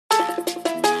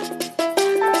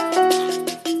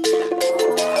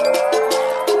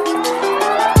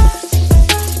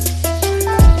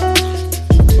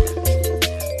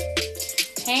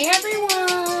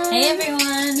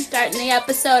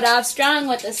episode off strong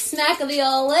with a smack of the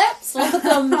old lips.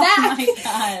 Welcome back Oh my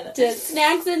God. to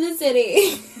Snacks in the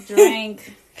City.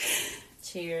 Drink.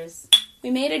 Cheers.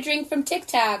 We made a drink from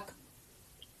TikTok.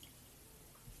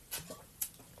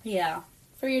 Yeah.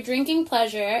 For your drinking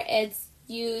pleasure, it's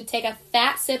you take a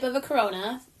fat sip of a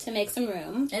Corona to make some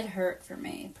room. It hurt for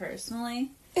me,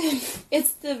 personally.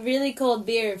 It's the really cold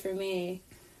beer for me.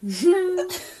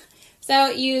 So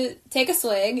you take a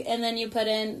swig and then you put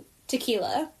in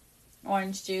tequila.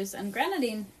 Orange juice and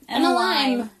grenadine. And a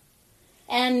lime.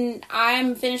 And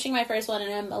I'm finishing my first one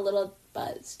and I'm a little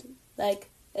buzzed. Like,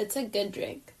 it's a good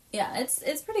drink. Yeah, it's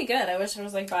pretty good. I wish I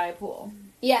was, by a pool.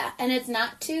 Yeah, and it's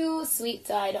not too sweet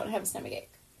so I don't have a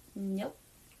stomachache. Nope.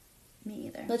 Me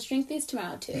either. Let's drink these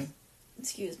tomorrow, too.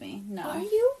 Excuse me. No. Are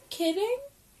you kidding,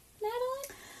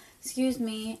 Natalie? Excuse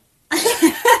me.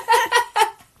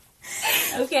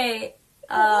 Okay.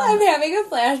 I'm having a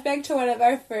flashback to one of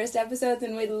our first episodes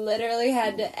and we literally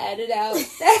had to edit out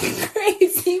that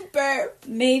crazy burp.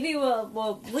 Maybe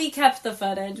we kept the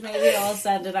footage. Maybe I'll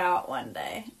send it out one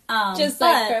day. Just for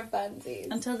funsies.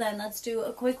 Until then, let's do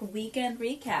a quick weekend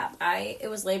recap. It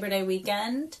was Labor Day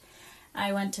weekend.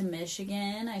 I went to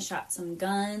Michigan. I shot some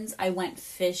guns. I went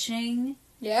fishing.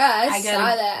 Yeah, I saw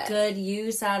got that. Good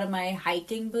use out of my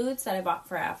hiking boots that I bought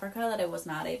for Africa that I was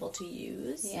not able to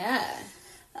use. Yeah.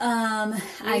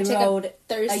 I rode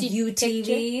a UTV.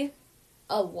 Picture?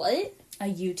 A what? A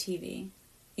UTV.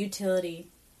 Utility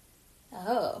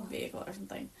Oh. vehicle or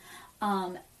something.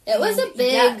 It was a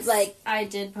big, I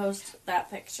did post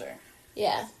that picture.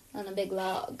 yeah, on a big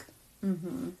log.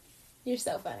 Mm-hmm. You're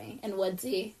so funny. And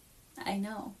woodsy. I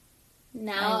know.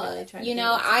 Now, I really try to you be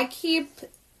know, woodsy. I keep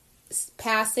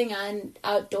passing on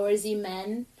outdoorsy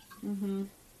men. Mm-hmm.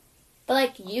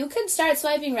 But, you could start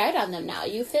swiping right on them now.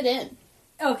 You fit in.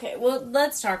 Okay, well,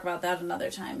 let's talk about that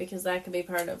another time because that could be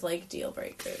part of, deal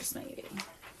breakers, maybe.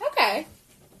 Okay.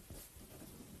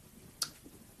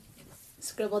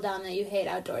 Scribble down that you hate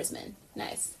outdoorsmen.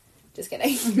 Nice. Just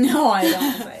kidding. No, I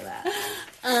don't say that.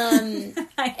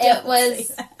 It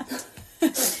was...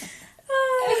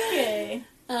 Okay.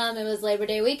 It was Labor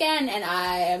Day weekend, and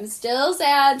I am still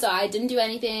sad, so I didn't do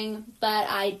anything, but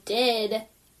I did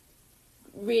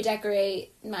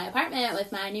redecorate my apartment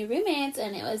with my new roommates,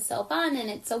 and it was so fun, and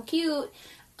it's so cute.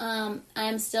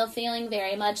 I'm still feeling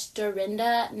very much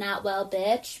Dorinda, not well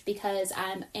bitch, because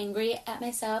I'm angry at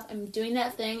myself. I'm doing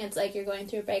that thing, it's like you're going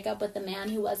through a breakup with a man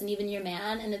who wasn't even your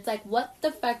man, and it's like, what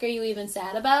the fuck are you even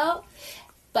sad about?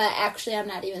 But actually, I'm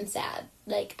not even sad.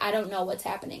 I don't know what's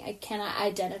happening. I cannot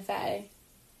identify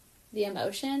the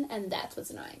emotion, and that's what's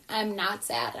annoying. I'm not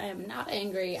sad. I am not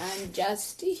angry. I'm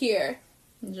just here.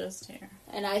 Just here.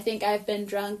 And I think I've been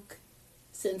drunk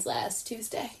since last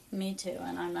Tuesday. Me too,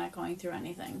 and I'm not going through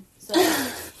anything. So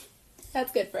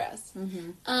That's good for us.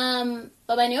 Mm-hmm.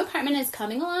 But my new apartment is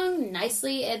coming along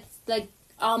nicely. It's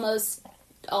almost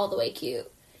all the way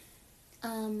cute.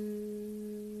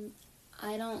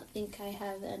 I don't think I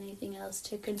have anything else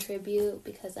to contribute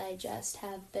because I just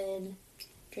have been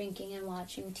drinking and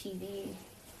watching TV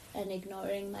and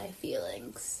ignoring my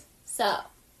feelings. So,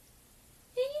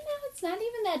 it's not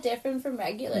even that different from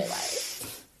regular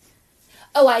life.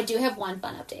 Oh, I do have one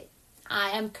fun update.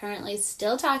 I am currently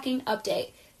still talking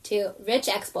update to Rich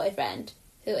Ex-Boyfriend,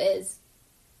 who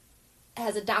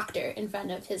has a doctor in front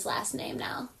of his last name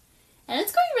now. And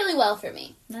it's going really well for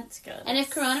me. That's good. And if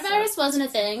coronavirus wasn't a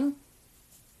thing,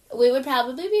 we would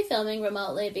probably be filming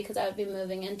remotely because I would be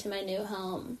moving into my new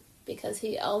home because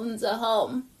he owns a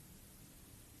home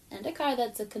and a car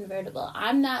that's a convertible.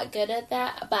 I'm not good at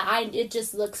that, but it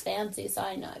just looks fancy, so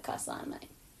I know it costs a lot of money.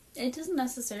 It doesn't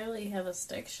necessarily have a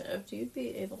stick shift. You'd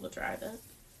be able to drive it.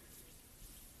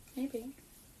 Maybe.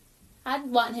 I'd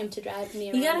want him to drive me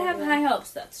around. You gotta have everywhere. high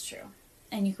hopes, that's true.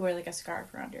 And you could wear a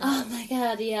scarf around your head. Oh my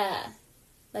god, yeah.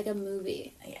 Like a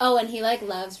movie. Yeah. Oh, and he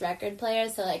loves record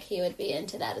players, so he would be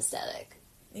into that aesthetic.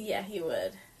 Yeah, he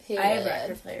would. He I have would. a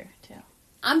record player, too.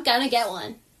 I'm gonna get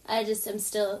one. I just am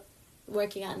still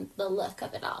working on the look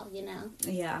of it all,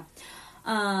 Yeah.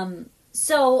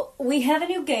 So, we have a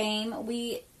new game.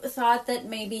 We thought that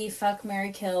maybe Fuck,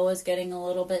 Marry, Kill was getting a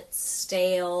little bit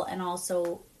stale, and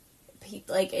also,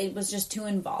 it was just too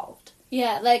involved.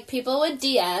 Yeah, people would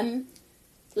DM,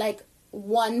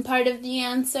 one part of the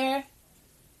answer,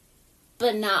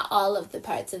 but not all of the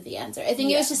parts of the answer. I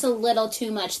think it was just a little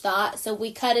too much thought, so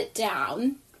we cut it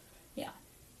down. Yeah.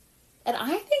 And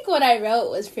I think what I wrote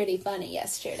was pretty funny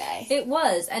yesterday. It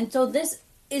was, and so this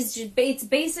is just,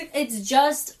 it's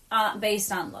just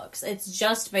based on looks. It's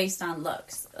just based on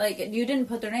looks. You didn't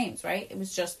put their names, right? It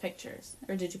was just pictures.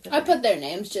 Or did you put I put their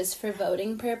names just for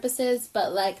voting purposes,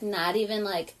 but, not even,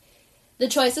 The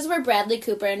choices were Bradley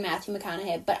Cooper and Matthew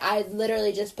McConaughey, but I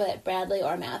literally just put Bradley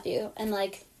or Matthew. And,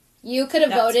 like, you could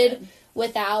have voted good.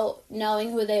 without knowing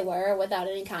who they were, without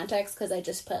any context, because I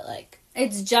just put, like...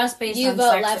 It's just based you on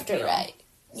vote sex left appeal. or right.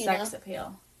 Sex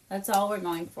appeal. That's all we're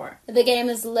going for. The game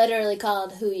is literally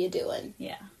called Who You Doing.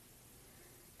 Yeah.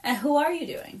 And who are you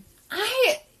doing?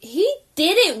 He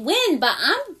didn't win, but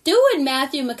I'm doing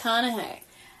Matthew McConaughey.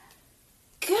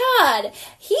 God,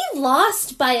 he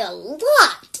lost by a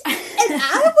lot. And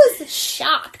I was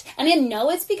shocked. And I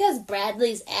know it's because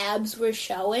Bradley's abs were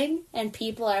showing and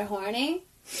people are horny.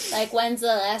 Like, when's the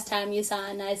last time you saw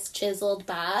a nice chiseled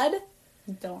bod?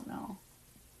 Don't know.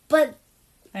 But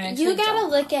I you gotta don't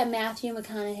look know. at Matthew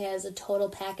McConaughey as a total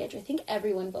package. I think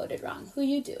everyone voted wrong. Who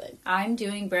you doing? I'm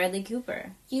doing Bradley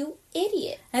Cooper. You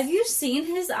idiot. Have you seen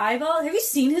his eyeball? Have you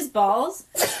seen his balls?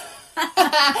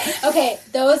 Okay,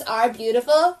 those are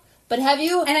beautiful, but have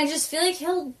you... And I just feel like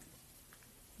he'll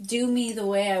do me the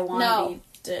way I want No. to be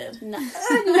did. No.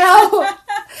 No.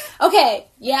 Okay,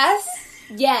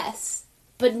 yes,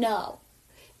 but no.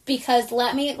 Because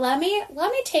let me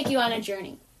take you on a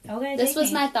journey. Okay, This was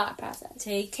me. my thought process.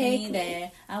 Take Take me me.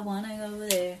 there. I wanna go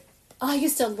there. Oh, I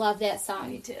used to love that Me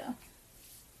song. too.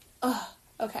 Oh,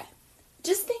 okay.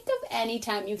 Just think of any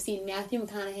time you've seen Matthew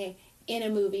McConaughey in a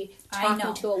movie I talking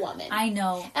know. to a woman. I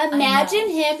know. Imagine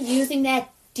him using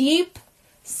that deep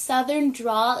southern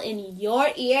drawl in your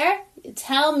ear.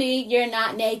 Tell me you're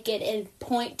not naked in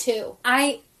point two.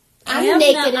 I'm I'm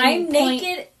naked in I'm point-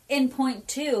 naked in point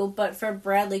 2, but for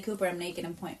Bradley Cooper, I'm naked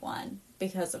in point 1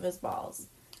 because of his balls.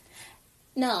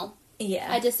 No, Yeah,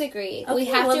 I disagree. Okay, we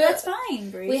have well, to. that's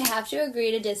fine, Brie. We have to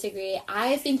agree to disagree.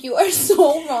 I think you are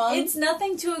so wrong. It's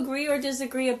nothing to agree or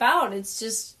disagree about. It's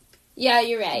just Yeah,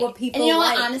 you're right. what people and you know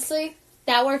like. what? Honestly,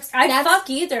 that works. I'd fuck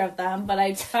either of them, but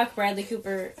I'd fuck Bradley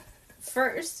Cooper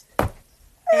first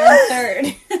and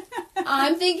third.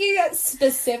 I'm thinking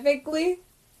specifically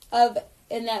of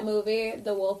in that movie,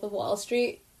 The Wolf of Wall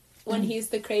Street, when he's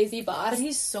the crazy boss. But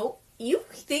he's so... You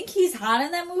think he's hot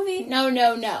in that movie? No.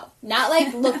 Not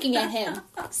like looking at him.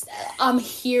 I'm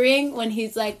hearing when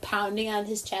he's like pounding on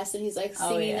his chest and he's like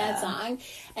singing that song.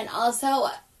 And also,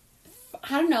 I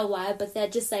don't know why, but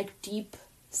that just like deep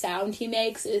sound he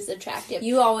makes is attractive.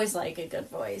 You always like a good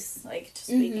voice, like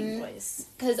speaking voice.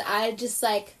 Because I just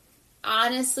like,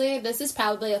 honestly, this is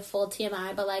probably a full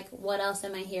TMI, but like, what else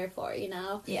am I here for, you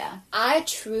know? Yeah.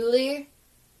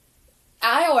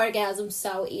 I orgasm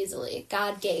so easily.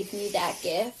 God gave me that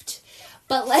gift.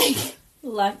 But like,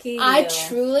 Lucky I you.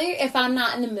 truly, if I'm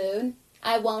not in the mood,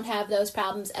 I won't have those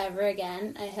problems ever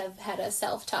again. I have had a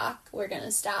self-talk. We're going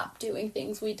to stop doing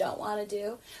things we don't want to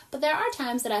do. But there are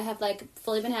times that I have, like,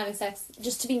 fully been having sex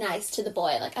just to be nice to the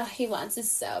boy. Like, oh, he wants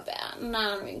this so bad. And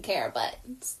I don't even care, but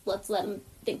let's let him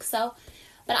think so.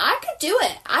 But I could do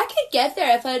it. I could get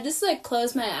there if I just, like,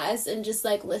 close my eyes and just,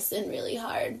 like, listen really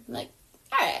hard. Like,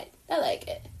 alright, I like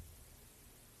it.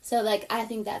 So, like, I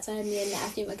think that's why me and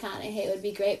Matthew McConaughey would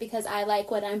be great, because I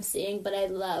like what I'm seeing, but I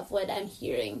love what I'm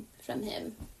hearing from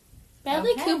him.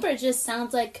 Bradley Okay. Cooper just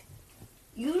sounds like...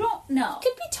 You don't know. I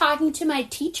could be talking to my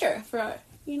teacher for,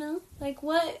 you know? Like,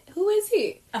 what? Who is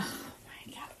he? Oh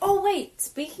my god. Oh wait,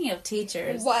 speaking of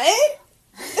teachers. What?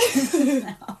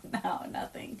 No,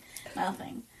 nothing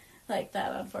like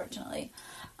that, unfortunately.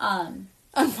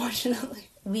 Unfortunately.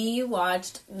 We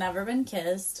watched Never Been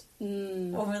Kissed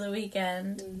over the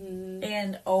weekend,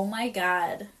 and oh my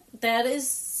god, that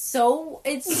is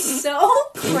it's so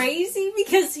crazy,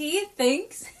 because he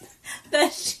thinks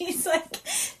that she's like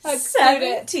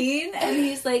 17, and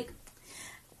he's like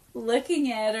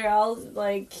looking at her all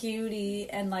like cutie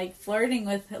and like flirting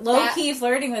with low-key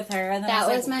flirting with her, and then That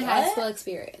I was like, my high "What?" school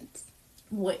experience.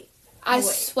 Wait. I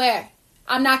swear.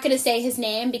 I'm not going to say his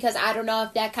name, because I don't know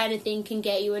if that kind of thing can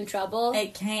get you in trouble.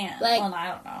 It can. Like, well, I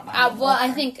don't know.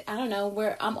 I don't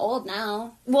know. I'm old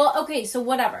now. Well, okay, so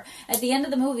whatever. At the end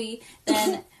of the movie,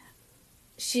 then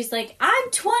she's like,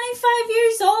 I'm 25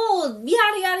 years old,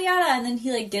 yada, yada, yada. And then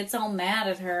he, like, gets all mad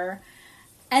at her.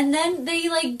 And then they,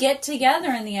 like, get together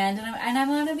in the end. And I'm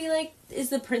going to be like, is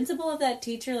the principal of that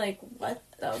teacher, like, what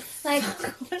the Like,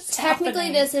 what's technically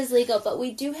happening? this is legal, but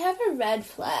we do have a red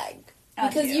flag.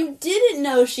 Because yeah. you didn't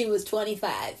know she was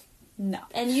 25. No.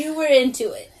 And you were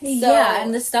into it. So, Yeah,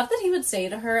 and the stuff that he would say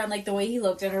to her and, like, the way he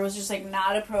looked at her was just, like,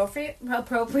 not appropriate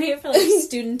for, like,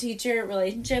 student-teacher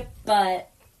relationship. But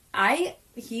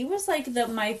he was, like,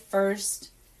 my first,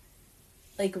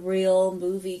 like, real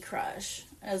movie crush,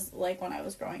 as, like, when I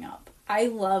was growing up. I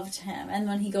loved him. And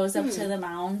when he goes up to the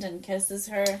mound and kisses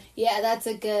her. yeah, that's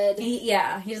a good... He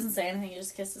doesn't say anything, he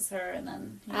just kisses her, and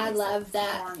then he I makes love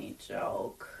that. corny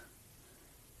joke.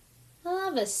 I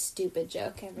love a stupid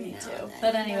joke every Me now too. and then.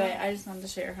 But anyway, I just wanted to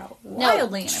share how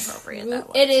wildly inappropriate that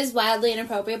was. It is wildly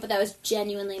inappropriate, but that was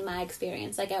genuinely my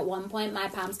experience. Like, at one point, my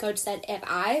POMS coach said, if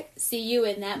I see you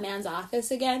in that man's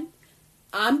office again,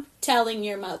 I'm telling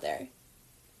your mother.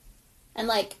 And,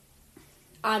 like,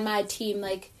 on my team,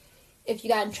 like, if you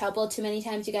got in trouble too many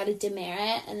times, you got to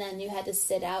demerit, and then you had to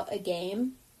sit out a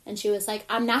game. And she was like,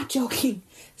 I'm not joking.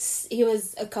 He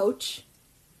was a coach.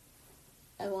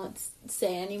 I won't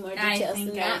say any more details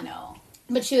than that. I know.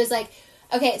 But she was like,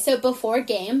 okay, so before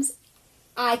games,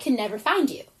 I can never find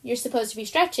you. You're supposed to be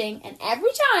stretching, and every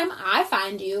time I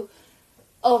find you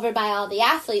over by all the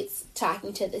athletes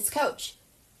talking to this coach,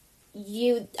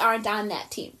 you aren't on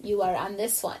that team. You are on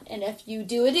this one. And if you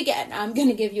do it again, I'm going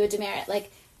to give you a demerit.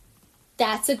 Like,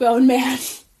 that's a grown man.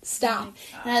 Stop.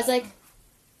 Oh, and I was like,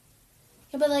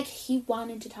 yeah, but, like, he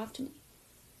wanted to talk to me.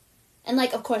 And,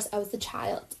 like, of course, I was the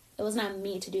child. It was not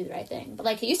me to do the right thing. But,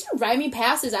 like, he used to write me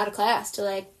passes out of class to,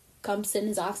 like, come sit in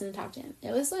his office and talk to him.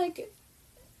 It was, like,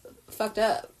 fucked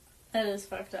up. That is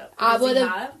fucked up. I Was he would've-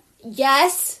 hot?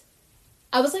 Yes.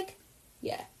 I was, like,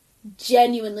 yeah,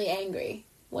 genuinely angry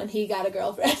when he got a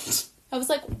girlfriend. I was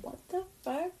like, what the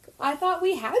fuck? I thought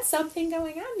we had something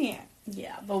going on here.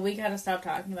 Yeah, but we gotta stop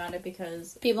talking about it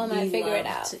because People might we figure it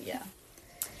love out. Yeah.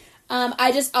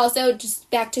 I just also, just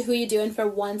back to who you doing for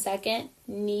 1 second,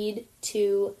 need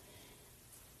to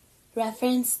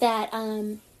reference that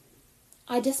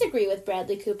I disagree with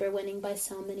Bradley Cooper winning by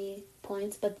so many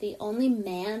points, but the only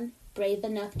man brave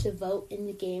enough to vote in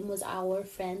the game was our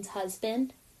friend's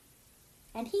husband,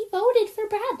 and he voted for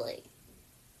Bradley.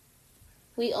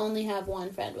 We only have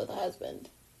one friend with a husband.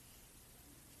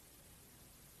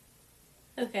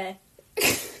 Okay.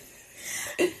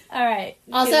 All right.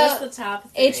 Also, Give us the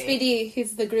top 3. HBD,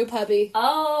 he's the group hubby.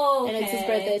 Oh, okay. And it's his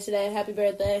birthday today. Happy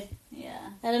birthday. Yeah.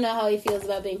 I don't know how he feels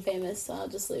about being famous, so I'll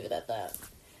just leave it at that.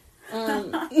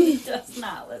 He does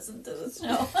not listen to the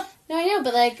show. No, I know,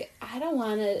 but, like, I don't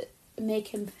want to make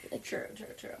him... Like, True.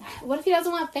 what if he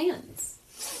doesn't want fans?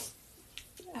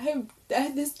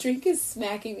 This drink is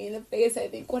smacking me in the face, I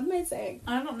think. What am I saying?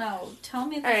 I don't know. Tell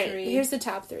me the All right, 3. here's the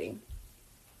top 3.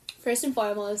 First and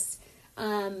foremost,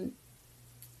 the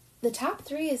top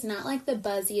 3 is not, like, the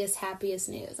buzziest, happiest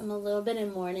news. I'm a little bit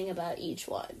in mourning about each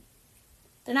one.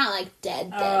 They're not, like,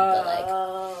 dead, but,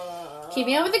 like...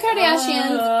 Keeping Up with the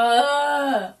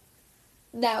Kardashians.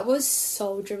 That was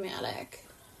so dramatic.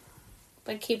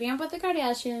 But Keeping Up with the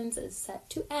Kardashians is set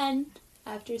to end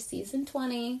after season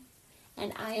 20,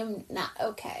 and I am not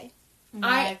okay.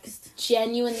 Next. I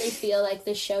genuinely feel like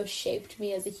the show shaped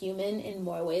me as a human in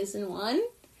more ways than one.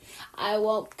 I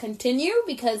won't continue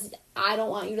because I don't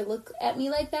want you to look at me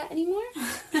like that anymore.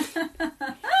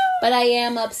 But I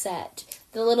am upset.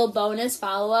 The little bonus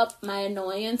follow-up, my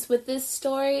annoyance with this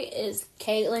story is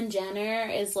Caitlyn Jenner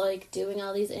is, like, doing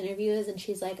all these interviews and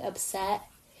she's, like, upset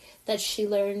that she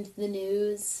learned the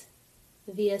news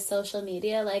via social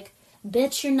media. Like,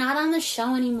 bitch, you're not on the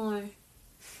show anymore.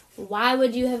 Why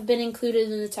would you have been included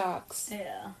in the talks?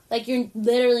 Yeah. Like, you're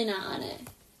literally not on it.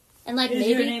 And, like, Is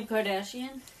maybe... your name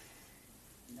Kardashian?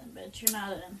 Then bitch, you're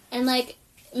not in. And, like,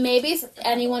 maybe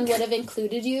anyone would have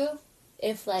included you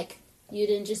if, like, you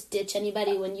didn't just ditch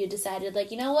anybody when you decided,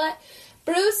 like, you know what?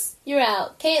 Bruce, you're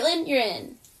out. Caitlyn, you're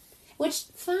in. Which,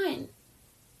 fine.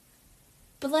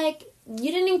 But, like,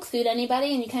 you didn't include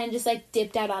anybody and you kind of just, like,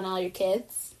 dipped out on all your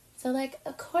kids. So, like,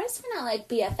 of course we're not, like,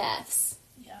 BFFs.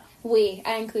 Yeah.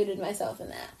 I included myself in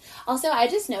that. Also, I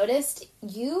just noticed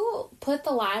you put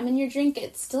the lime in your drink.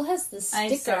 It still has the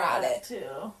sticker on it.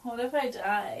 Too. What if I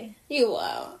die? You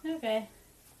won't. Okay.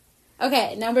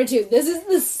 Okay, number 2. This is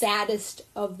the saddest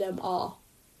of them all.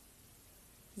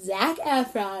 Zac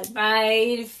Efron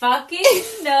I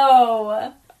fucking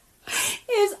know.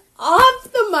 is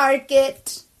off the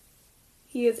market.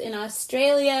 He is in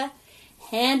Australia,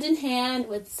 hand in hand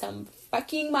with some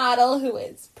fucking model who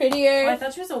is prettier. Oh, I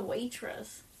thought she was a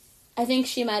waitress. I think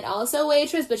she might also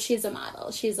waitress, but she's a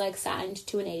model. She's, like, signed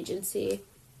to an agency.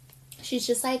 She's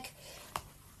just, like,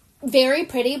 very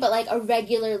pretty, but, like, a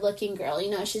regular-looking girl. You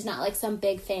know, she's not, like, some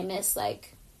big famous,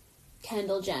 like,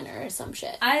 Kendall Jenner or some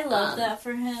shit. I love that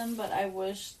for him, but I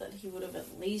wish that he would have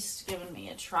at least given me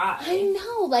a try. I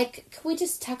know. Like, can we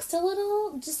just text a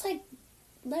little? Just, like,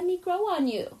 let me grow on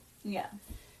you. Yeah.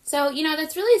 So, you know,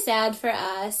 that's really sad for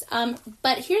us.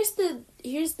 But here's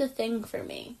the thing for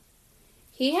me.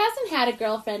 He hasn't had a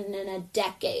girlfriend in a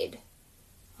decade.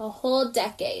 A whole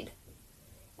decade.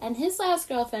 And his last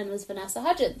girlfriend was Vanessa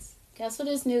Hudgens. Guess what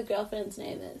his new girlfriend's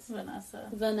name is?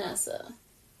 Vanessa.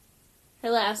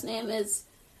 Her last name is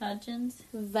Hudgens?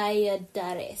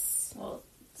 Valladares. Well,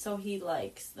 so he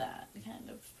likes that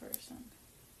kind of person.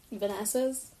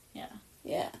 Vanessa's? Yeah.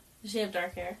 Yeah. Does she have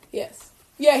dark hair? Yes.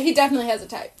 Yeah, he definitely has a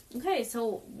type. Okay,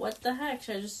 so what the heck?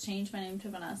 Should I just change my name to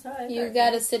Vanessa? You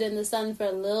gotta sit in the sun for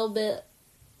a lot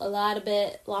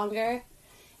bit longer,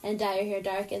 and dye your hair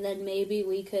dark, and then maybe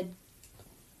we could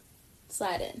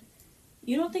slide in.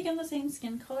 You don't think I'm the same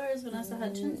skin color as Vanessa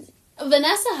Hudgens?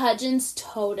 Vanessa Hudgens,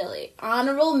 totally.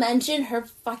 Honorable mention her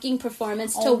fucking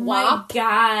performance to WAP. Oh my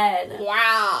god.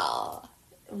 Wow.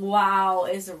 Wow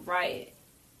is right.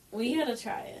 We gotta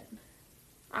try it.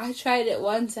 I tried it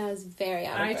once and I was very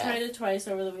out of breath. I tried it twice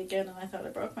over the weekend and I thought I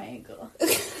broke my ankle.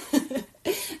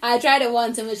 I tried it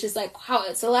once and was just like, wow,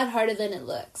 it's a lot harder than it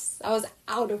looks. I was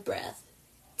out of breath.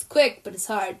 It's quick, but it's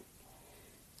hard.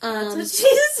 That's what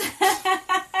she said.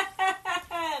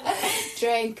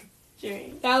 Drink.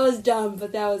 Drink. That was dumb,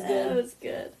 but that was good. That was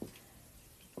good.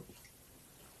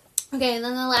 Okay, and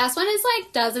then the last one is,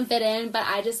 like, doesn't fit in, but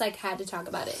I just, like, had to talk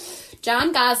about it.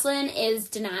 John Gosselin is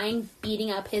denying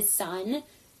beating up his son,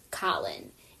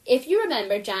 Colin. If you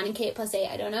remember John and Kate Plus 8,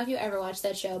 I don't know if you ever watched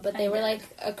that show, but they were, like,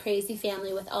 a crazy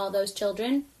family with all those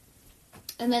children.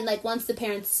 And then, like, once the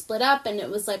parents split up, and it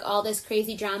was, like, all this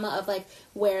crazy drama of, like,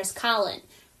 where's Colin?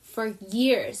 For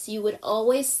years, you would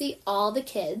always see all the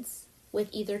kids with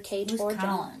either Kate or John.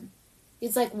 Colin?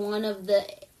 He's, like, one of the...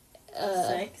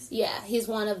 6? Yeah, he's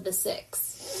one of the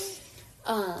 6.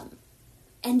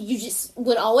 And you just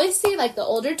would always see, like, the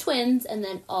older twins and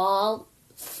then all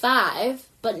 5,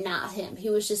 but not him. He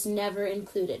was just never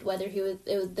included, whether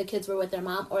the kids were with their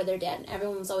mom or their dad. And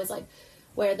everyone was always like,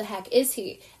 where the heck is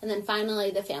he? And then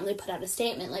finally the family put out a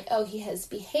statement like, oh, he has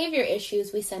behavior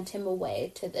issues. We sent him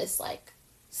away to this, like,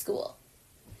 school.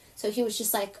 So he was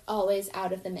just, like, always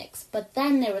out of the mix. But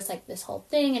then there was, like, this whole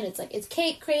thing, and it's like, is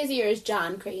Kate crazy or is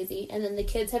John crazy? And then the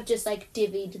kids have just, like,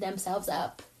 divvied themselves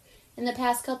up in the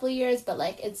past couple of years, but,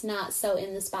 like, it's not so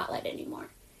in the spotlight anymore.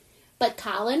 But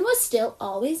Colin was still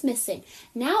always missing.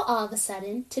 Now, all of a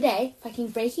sudden, today, fucking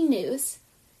breaking news,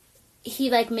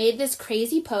 he, like, made this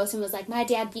crazy post and was like, my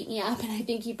dad beat me up, and I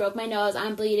think he broke my nose,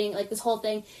 I'm bleeding, like, this whole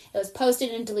thing. It was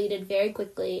posted and deleted very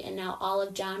quickly, and now all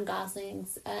of John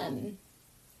Gosling's,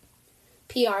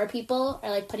 PR people are,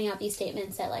 like, putting out these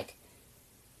statements that, like,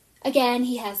 again,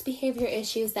 he has behavior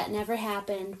issues that never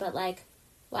happened, but, like,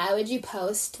 why would you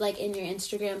post, like, in your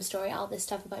Instagram story all this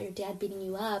stuff about your dad beating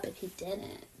you up if he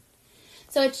didn't?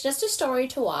 So it's just a story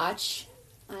to watch.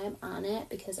 I'm on it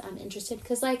because I'm interested,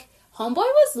 because, like, Homeboy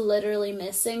was literally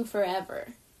missing forever.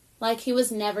 Like, he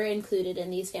was never included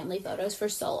in these family photos for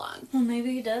so long. Well,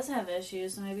 maybe he does have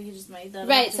issues. Maybe he just made that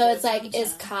right, up. So it's like,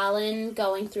 is Colin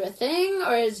going through a thing,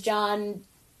 or is John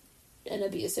an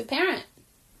abusive parent?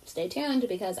 Stay tuned,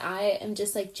 because I am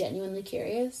just, like, genuinely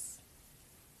curious.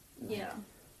 Yeah.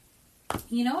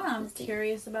 You know what I'm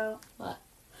curious about? What?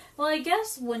 Well, I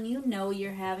guess when you know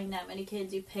you're having that many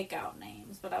kids, you pick out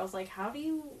names. But I was like, how do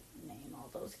you name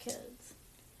all those kids?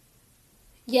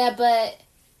 Yeah, but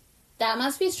that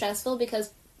must be stressful,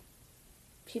 because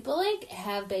people, like,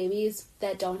 have babies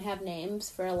that don't have names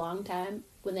for a long time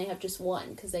when they have just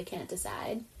one, because they can't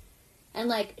decide. And,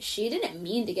 like, she didn't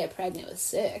mean to get pregnant with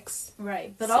 6.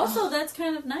 Right. But also, that's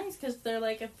kind of nice, because they're,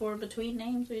 like, if we're between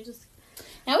names, we just...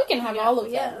 Now we can have all of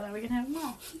them. Yeah, we can have them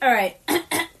all. All right.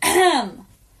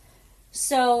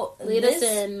 So, lead us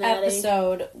in, Maddie.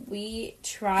 Episode, we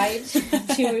tried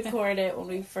to record it when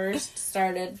we first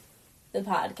started the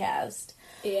podcast.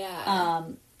 Yeah.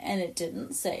 And it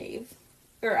didn't save.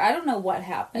 Or I don't know what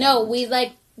happened. No, we,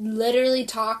 like, literally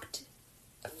talked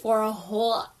for a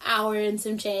whole hour and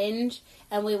some change,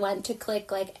 and we went to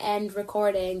click, like, end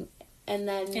recording, and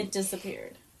then... it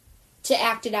disappeared. To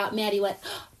act it out, Maddie went,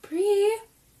 Bree...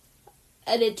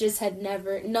 And it just had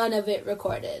none of it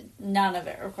recorded. None of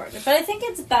it recorded. But I think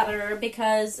it's better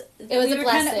because... it was a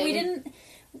blessing. We didn't,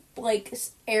 like,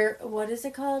 what is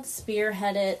it called?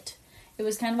 Spearhead it. It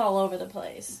was kind of all over the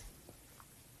place.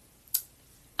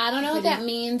 I don't know what that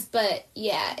means, but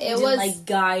yeah, it was... didn't, like,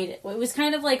 guide it. It was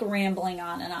kind of, like, rambling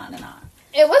on and on and on.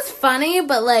 It was funny,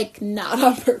 but, like, not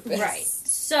on purpose. Right.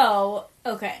 So,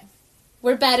 okay.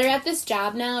 We're better at this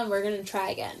job now, and we're going to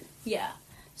try again. Yeah.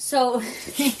 So,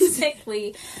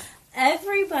 basically,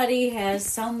 everybody has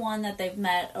someone that they've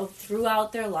met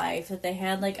throughout their life that they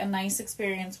had, like, a nice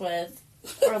experience with,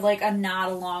 or, like, a not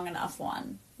a long enough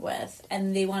one with,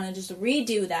 and they want to just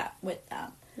redo that with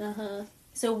them. Uh-huh.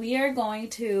 So, we are going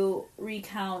to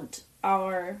recount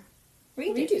our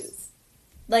redos.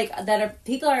 Like,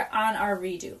 people are on our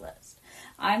redo list.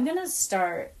 I'm going to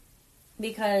start,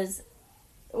 because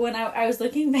when I was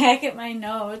looking back at my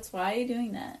notes, why are you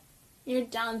doing that? Your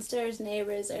downstairs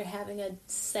neighbors are having a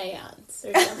seance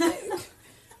or something.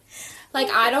 Like,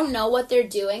 I don't know what they're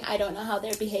doing. I don't know how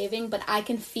they're behaving, but I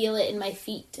can feel it in my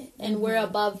feet, and we're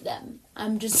above them.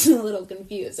 I'm just a little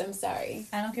confused. I'm sorry.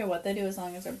 I don't care what they do as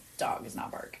long as their dog is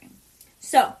not barking.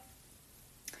 So,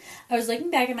 I was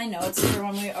looking back at my notes for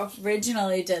when we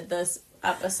originally did this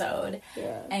episode,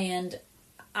 and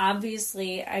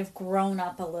obviously I've grown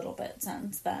up a little bit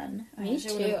since then. Me I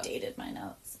too. would have dated my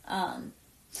notes.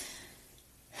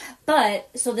 But,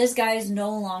 so this guy is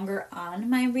no longer on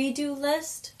my redo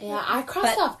list. Yeah, I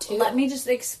crossed off too. Let me just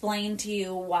explain to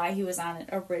you why he was on it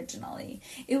originally.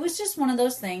 It was just one of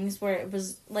those things where it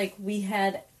was like we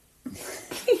had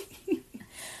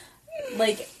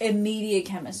like immediate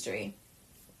chemistry.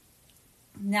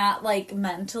 Not like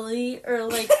mentally or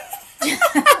like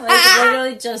like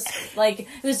literally just like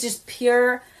it was just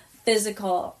pure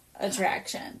physical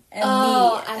attraction. And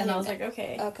I was like,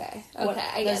 okay. Okay, I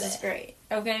get it. This is great.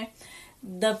 Okay.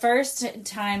 The first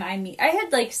time I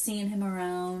had like seen him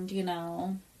around, you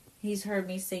know. He's heard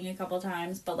me sing a couple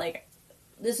times, but like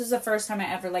this was the first time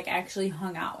I ever like actually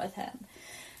hung out with him.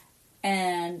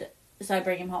 And so I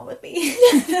bring him home with me.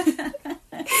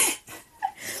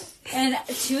 And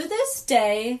to this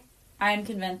day, I'm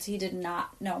convinced he did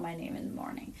not know my name in the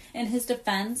morning. In his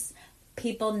defense,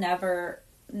 people never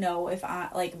know if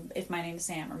my name is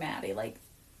Sam or Maddie. Like,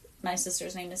 my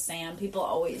sister's name is Sam. People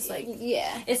always, like...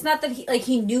 Yeah. It's not that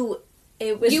he knew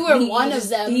it was... You were me. one of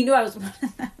them. He knew I was one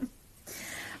of them.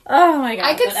 Oh, my God.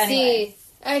 I could anyway. see...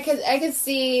 I could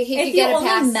see he if could get a pass. If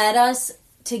you only met us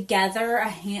together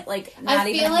not even a handful of times.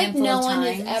 I feel like no one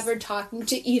is ever talking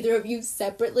to either of you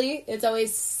separately. It's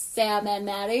always Sam and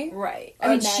Maddie. Right. I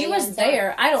mean, she was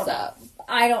there. I don't know.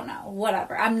 I don't know.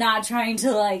 Whatever. I'm not trying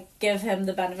to, like, give him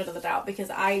the benefit of the doubt because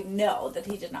I know that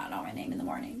he did not know my name in the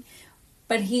morning.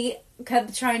 But he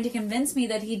kept trying to convince me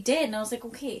that he did, and I was like,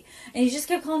 okay. And he just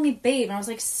kept calling me babe, and I was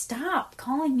like, stop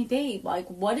calling me babe. Like,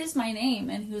 what is my name?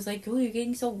 And he was like, oh, you're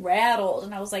getting so rattled.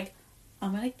 And I was like,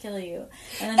 I'm gonna kill you.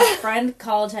 And then his friend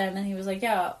called him, and he was like,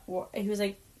 yeah. He was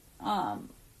like,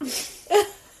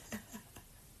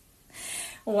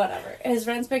 whatever. His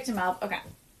friends picked him up. Okay.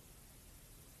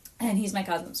 And he's my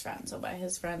cousin's friend. So by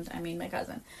his friend, I mean my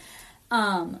cousin.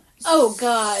 Oh,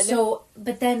 God. So,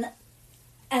 but then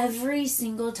every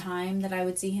single time that I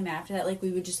would see him after that, like,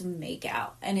 we would just make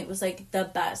out. And it was, like, the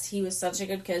best. He was such a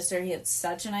good kisser. He had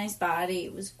such a nice body.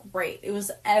 It was great. It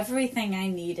was everything I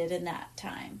needed in that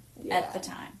time. Yeah. At the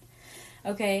time.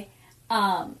 Okay?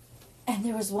 And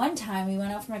there was one time we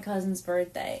went out for my cousin's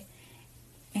birthday.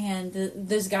 And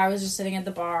this guy was just sitting at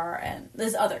the bar. And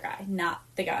this other guy. Not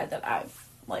the guy that I,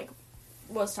 like,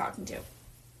 was talking to.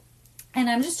 And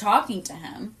I'm just talking to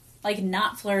him. Like,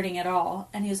 not flirting at all.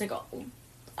 And he was like,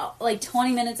 like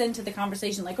 20 minutes into the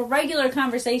conversation, like a regular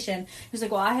conversation, he was like,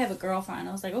 well, I have a girlfriend.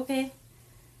 I was like, okay.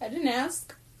 I didn't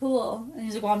ask. Cool. And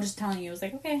he's like, well, I'm just telling you. I was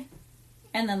like, okay.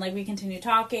 And then, like, we continued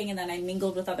talking, and then I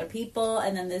mingled with other people,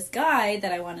 and then this guy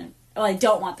that I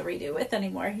don't want the redo with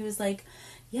anymore, he was like,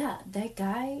 yeah, that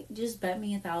guy just bet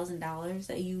me $1,000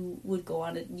 that you would go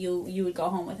on you would go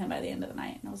home with him by the end of the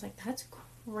night. And I was like, that's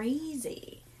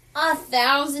crazy.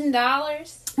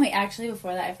 $1,000? Wait, actually,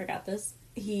 before that, I forgot this.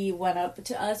 He went up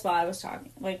to us while I was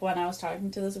talking. Like, when I was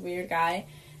talking to this weird guy,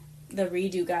 the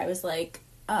redo guy was like,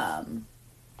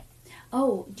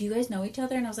 oh, do you guys know each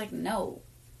other? And I was like, no.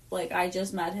 Like, I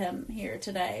just met him here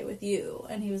today with you.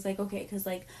 And he was like, okay, because,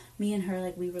 like, me and her,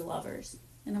 like, we were lovers.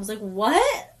 And I was like,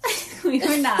 what? We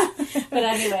were not. But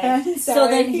anyway. So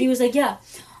then he was like, yeah.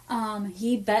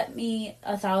 He bet me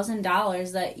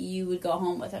 $1,000 that you would go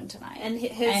home with him tonight. And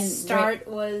his start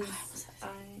was...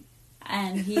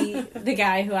 And the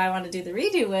guy who I want to do the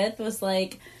redo with was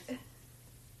like,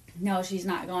 no, she's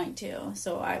not going to,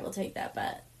 so I will take that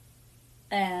bet.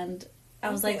 And I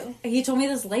was like, he told me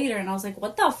this later, and I was like,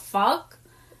 what the fuck?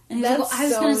 And he was like, well, I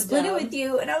was going to split it with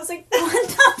you. And I was like, what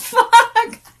the fuck?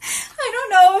 I don't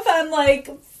know if I'm like,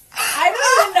 I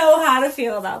don't even know how to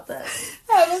feel about this.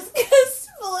 I was going to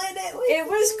split it with you. It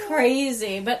was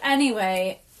crazy. But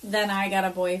anyway... Then I got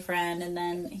a boyfriend, and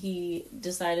then he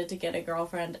decided to get a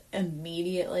girlfriend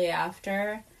immediately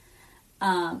after.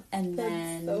 And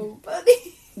That's so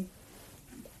funny.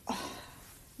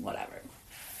 Whatever.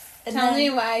 And Tell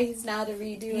me why he's not a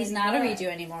redo He's not a redo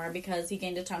anymore because he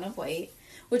gained a ton of weight.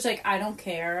 Which, like, I don't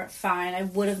care. Fine. I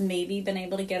would have maybe been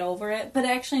able to get over it. But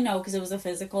actually, no, because it was a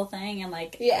physical thing. And,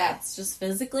 like, that's just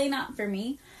physically not for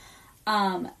me.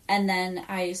 And then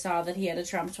I saw that he had a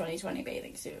Trump 2020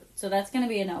 bathing suit. So that's going to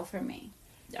be a no for me,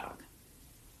 dog.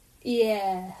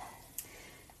 Yeah.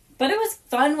 But it was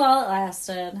fun while it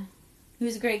lasted. He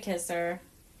was a great kisser.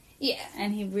 Yeah.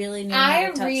 And he really knew how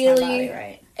to touch my body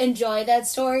right. Enjoy that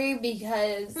story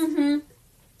because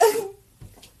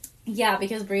Yeah,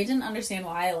 because Brie didn't understand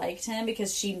why I liked him,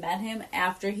 because she met him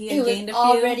after he had He was gained a few.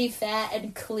 already fat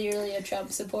and clearly a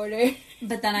Trump supporter.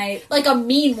 But then I... Like a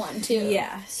mean one, too.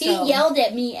 Yeah. He yelled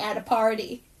at me at a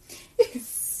party.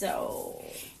 So...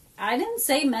 I didn't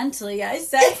say mentally, I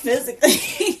said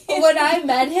physically. When I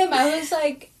met him, I was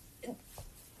like,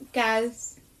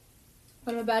 guys,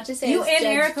 what I'm about to say you is and Judge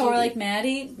Erica Judy. were like,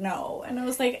 Maddie? No. And I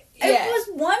was like, it Yeah. was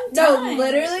one No, time.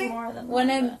 literally, It was more than one,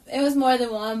 it was more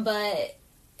than one, but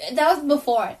that was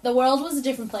before. The world was a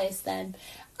different place then.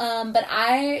 But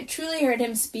I truly heard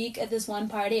him speak at this one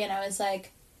party, and I was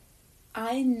like,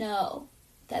 I know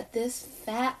that this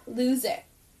fat loser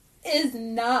is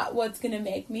not what's going to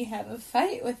make me have a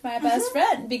fight with my best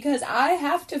friend, because I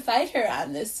have to fight her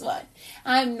on this one.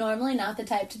 I'm normally not the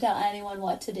type to tell anyone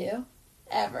what to do,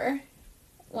 ever,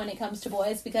 when it comes to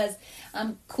boys, because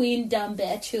I'm queen dumb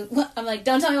bitch who, I'm like,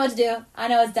 don't tell me what to do. I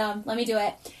know it's dumb. Let me do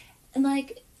it. And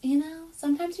like, you know,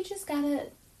 sometimes you just gotta,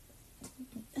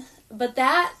 but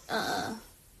that,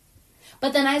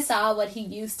 But then I saw what he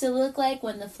used to look like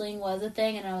when the fling was a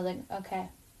thing, and I was like, okay.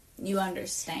 You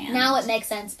understand. Now it makes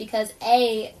sense, because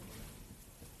A,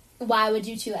 why would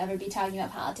you two ever be talking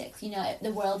about politics? You know,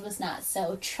 the world was not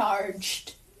so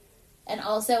charged. And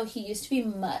also, he used to be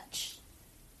much,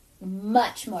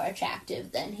 much more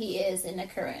attractive than he is in the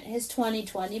current. His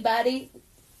 2020 body.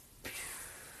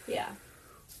 Yeah.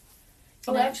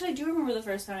 Oh, No. actually, I do remember the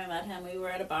first time I met him. We were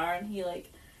at a bar, and he,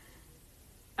 like,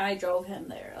 I drove him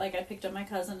there. Like, I picked up my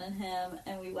cousin and him,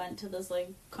 and we went to this, like,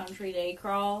 country day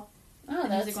crawl. Oh,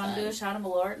 And he was that's like, want to fun. do a shot of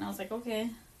Malort? And I was like, okay.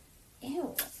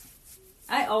 Ew.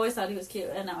 I always thought he was cute,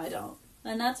 and now I don't.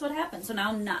 And that's what happened. So now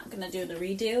I'm not going to do the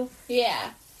redo.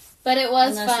 Yeah. But it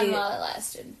was Unless fun he- while it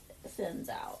lasted. Thins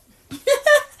out.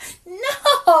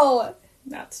 No!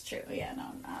 That's true. Yeah, no,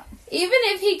 I'm not. Even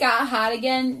if he got hot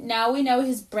again, now we know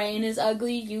his brain is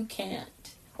ugly, you can't.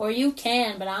 Or you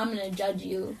can, but I'm gonna judge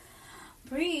you.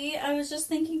 Bree, I was just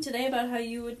thinking today about how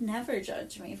you would never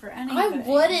judge me for anything. I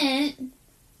wouldn't.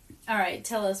 Alright,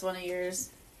 tell us one of yours.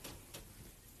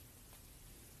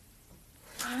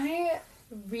 I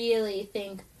really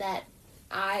think that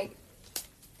I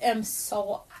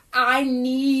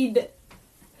need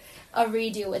a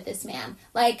redo with this man.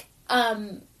 Like,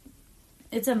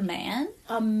 It's a man?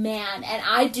 a man, and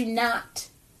I do not.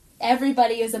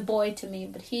 Everybody is a boy to me,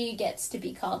 but he gets to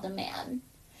be called a man.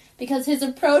 Because his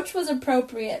approach was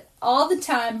appropriate all the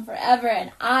time, forever,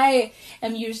 and I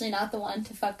am usually not the one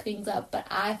to fuck things up, but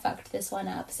I fucked this one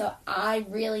up. So I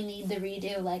really need the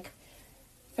redo, like,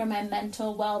 for my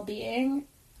mental well-being.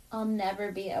 I'll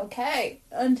never be okay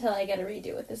until I get a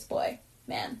redo with this boy.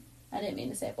 Man, I didn't mean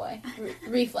to say boy.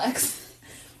 Reflex.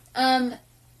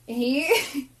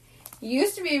 He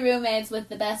used to be roommates with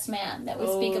the best man that we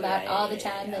speak about all the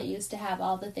time that used to have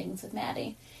all the things with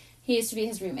Maddie. He used to be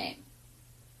his roommate.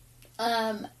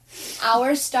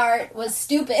 Our start was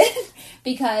stupid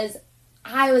because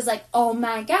I was like, oh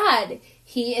my god,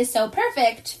 he is so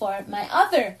perfect for my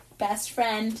other best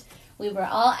friend. We were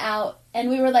all out, and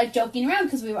we were like joking around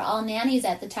because we were all nannies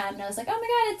at the time, and I was like, oh my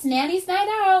god, it's nanny's night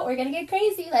out, we're gonna get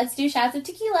crazy, let's do shots of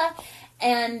tequila.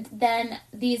 And then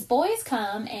these boys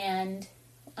come, and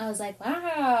I was like,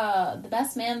 wow, the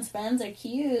best man's friends are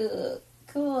cute,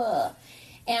 cool.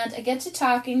 And I get to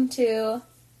talking to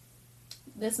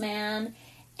this man,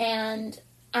 and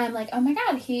I'm like, oh my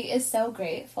god, he is so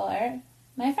great for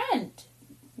my friend,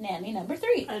 nanny number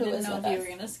 3, I who didn't was know with if you us. were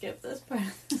going to skip this part.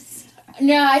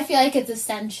 No, I feel like it's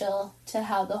essential to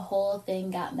how the whole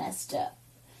thing got messed up.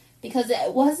 Because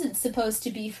it wasn't supposed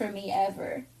to be for me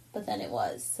ever, but then it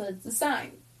was, so it's a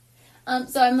sign.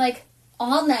 So I'm like,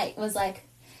 all night was like,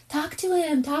 talk to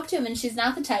him, and she's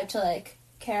not the type to like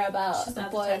care about She's the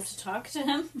not the type boys. to talk to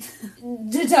him.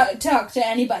 To talk to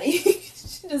anybody.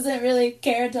 She doesn't really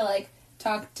care to like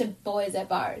talk to boys at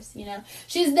bars, you know?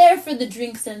 She's there for the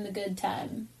drinks and the good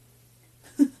time.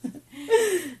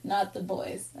 Not the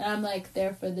boys. And I'm like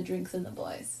there for the drinks and the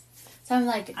boys. So I'm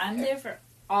like, I'm there for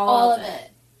all of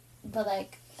it. But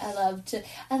like I love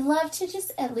to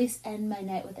just at least end my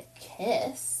night with a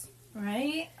kiss.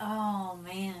 Right? Oh,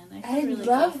 man. I I could really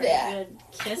love go for that. a good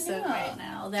kissing know. right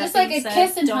now. That Just like being a said,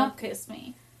 kiss and don't hump. kiss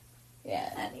me. Yeah.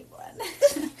 Anyone.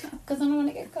 Because I don't want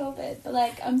to get COVID. But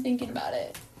like I'm thinking about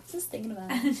it. Just thinking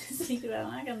about I'm it. just thinking about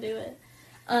I'm not going to do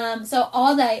it. So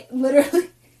all night, literally,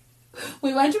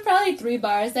 we went to probably 3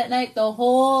 bars that night. The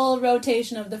whole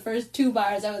rotation of the first 2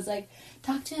 bars, I was like,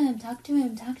 talk to him. Oh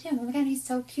my god, he's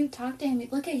so cute. Talk to him.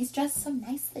 Look at, he's dressed so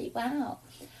nicely. Wow.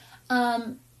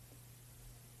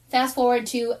 Fast forward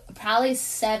to probably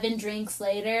 7 drinks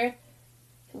later,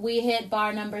 we hit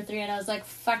bar number 3, and I was like,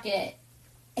 fuck it.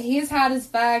 He's hot as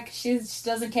fuck. She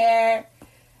doesn't care.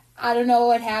 I don't know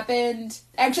what happened.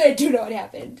 Actually, I do know what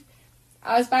happened.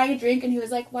 I was buying a drink, and he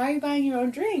was like, why are you buying your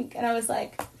own drink? And I was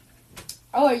like,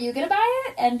 oh, are you going to buy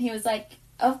it? And he was like,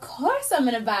 of course I'm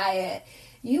going to buy it.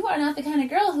 You are not the kind of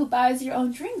girl who buys your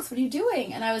own drinks. What are you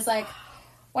doing? And I was like,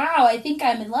 wow, I think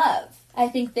I'm in love. I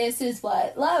think this is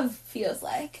what love feels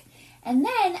like. And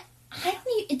then,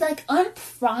 like,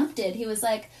 unprompted, he was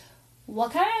like,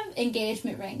 what kind of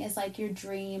engagement ring is, like, your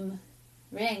dream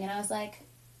ring? And I was like,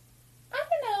 I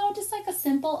don't know, just, like, a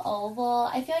simple oval.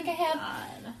 I feel like I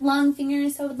have long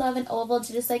fingers, so I would love an oval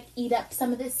to just, like, eat up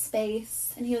some of this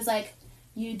space. And he was like,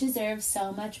 you deserve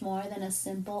so much more than a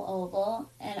simple oval.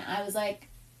 And I was like,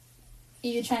 are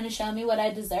you trying to show me what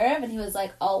I deserve? And he was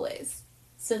like, always,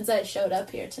 since I showed up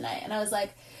here tonight. And I was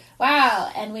like,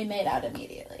 wow. And we made out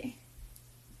immediately.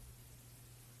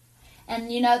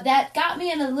 And, you know, that got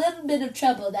me in a little bit of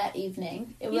trouble that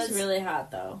evening. He's really hot,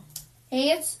 though.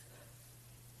 He's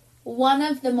one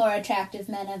of the more attractive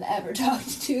men I've ever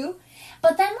talked to.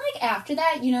 But then, like, after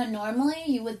that, you know, normally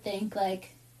you would think,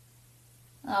 like,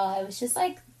 oh, I was just,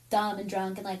 like, dumb and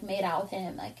drunk and, like, made out with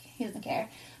him. Like, he doesn't care.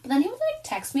 But then he would, like,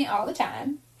 text me all the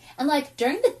time. And, like,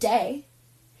 during the day.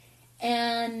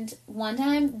 And one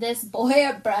time, this boy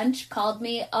at brunch called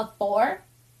me a 4.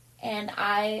 And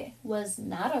I was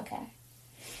not okay.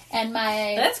 And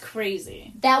That's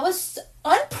crazy. That was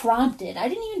unprompted. I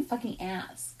didn't even fucking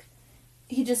ask.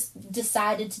 He just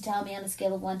decided to tell me on a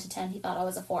scale of 1 to 10 he thought I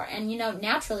was a 4. And, you know,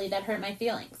 naturally that hurt my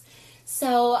feelings.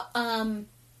 So,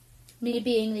 me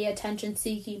being the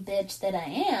attention-seeking bitch that I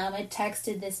am, I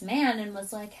texted this man and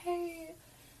was like, hey,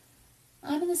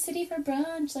 I'm in the city for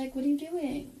brunch. Like, what are you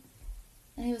doing?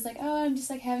 And he was like, oh, I'm just,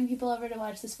 like, having people over to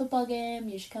watch this football game.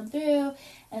 You should come through.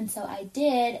 And so I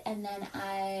did, and then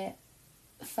I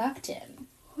fucked him.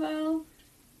 Well,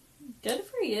 good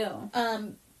for you.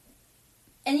 And,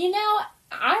 you know,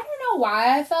 I don't know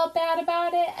why I felt bad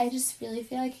about it. I just really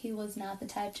feel like he was not the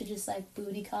type to just, like,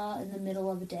 booty call in the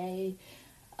middle of the day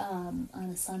on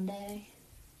a Sunday.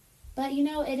 But, you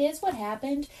know, it is what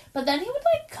happened. But then he would,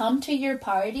 like, come to your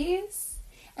parties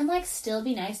and, like, still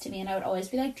be nice to me. And I would always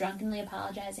be, like, drunkenly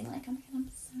apologizing. Like, oh, my God, I'm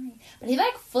sorry. But he,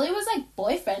 like, fully was, like,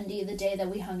 boyfriendy the day that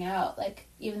we hung out. Like,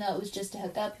 even though it was just to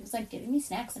hook up, he was, like, giving me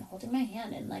snacks and holding my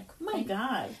hand. And, like... Oh, my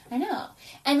God. I know.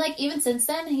 And, like, even since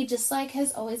then, he just, like,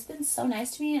 has always been so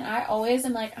nice to me. And I always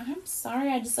am like, I'm sorry.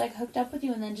 I just, like, hooked up with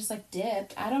you and then just, like,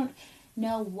 dipped. I don't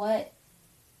know what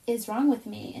is wrong with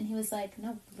me. And he was like,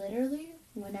 no, literally,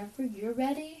 whenever you're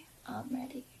ready, I'm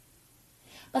ready.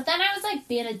 But then I was, like,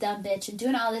 being a dumb bitch and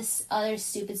doing all this other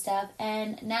stupid stuff.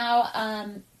 And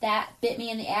now that bit me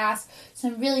in the ass. So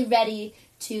I'm really ready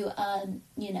to,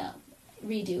 you know,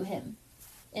 redo him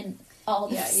in all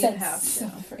the senses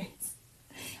of the phrase.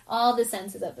 All the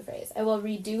senses of the phrase. I will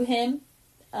redo him,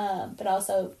 but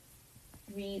also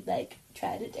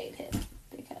try to date him.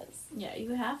 Because... yeah,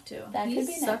 you have to. That could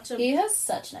be nice. He has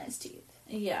such nice teeth.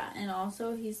 Yeah, and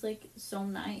also he's, like, so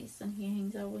nice, and he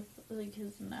hangs out with, like,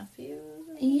 his nephews.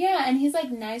 Yeah, and he's,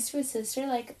 like, nice to his sister.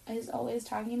 Like, he's always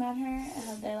talking about her, and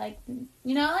how they, like,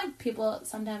 you know, like, people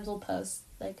sometimes will post,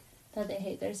 like, that they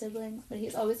hate their siblings, but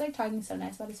he's always, like, talking so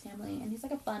nice about his family, and he's,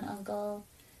 like, a fun uncle.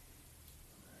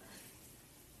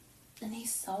 And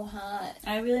he's so hot.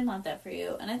 I really want that for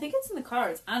you, and I think it's in the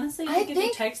cards. Honestly, I think if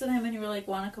you texted him and you were like,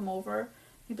 want to come over...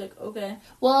 he'd be like, okay.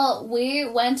 Well, we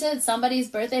went to somebody's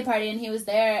birthday party, and he was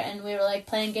there, and we were, like,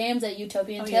 playing games at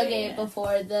Utopian Tailgate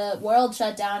before the world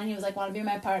shut down, and he was like, want to be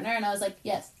my partner? And I was like,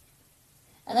 yes.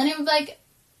 And then he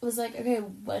was like, okay,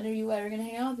 when are you ever going to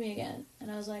hang out with me again?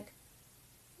 And I was like...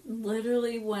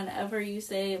 literally, whenever you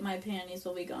say, my panties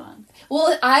will be gone.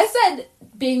 Well, I said,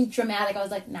 being dramatic, I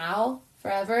was like, now?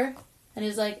 Forever? And he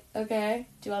was like, okay,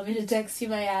 do you want me to text you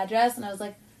my address? And I was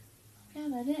like, oh,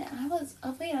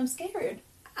 God, wait, I'm scared.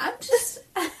 I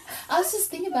was just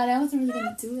thinking about it. I wasn't really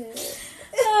going to do it.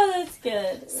 Oh, that's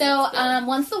good. So,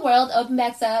 once the world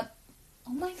opens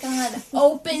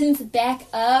back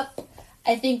up,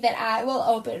 I think that I will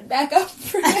open back up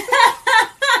for him.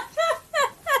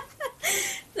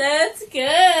 That's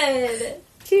good.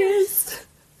 Cheers.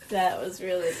 That was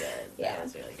really good. Yeah. That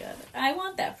was really good. I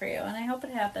want that for you, and I hope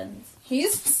it happens.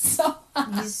 He's so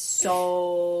hot. He's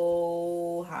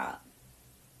so hot.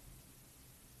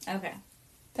 Okay.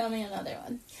 Tell me another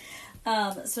one.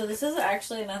 So this is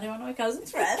actually another one of my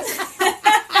cousin's friends. It's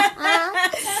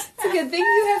a good thing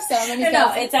you have so many cousins.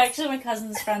 No, it's actually my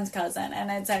cousin's friend's cousin, and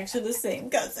it's actually the same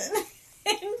cousin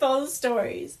in both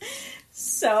stories.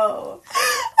 So,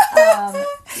 yeah.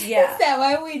 Is that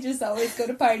why we just always go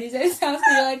to parties at his house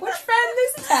and you're like, which friend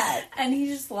is that? And he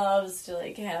just loves to,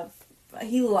 like, have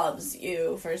he loves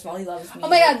you. First of all, he loves me. Oh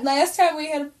my god! Last time we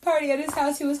had a party at his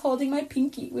house, he was holding my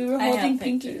pinky. We were holding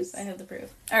pinkies. I have the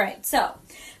proof. All right, so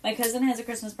my cousin has a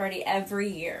Christmas party every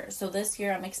year. So this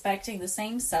year, I'm expecting the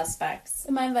same suspects.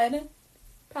 Am I invited?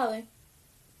 Probably.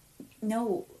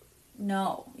 No,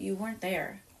 you weren't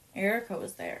there. Erica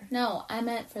was there. No, I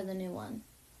meant for the new one.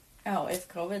 Oh, if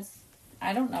COVID's...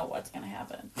 I don't know what's going to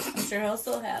happen. I'm sure he'll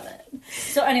still have it.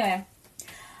 So anyway,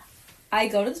 I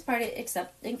go to this party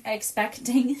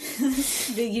expecting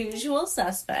the usual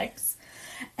suspects.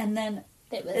 And then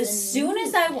as soon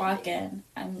as I walk in,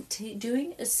 I'm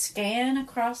doing a scan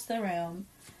across the room.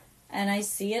 And I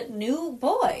see a new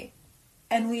boy.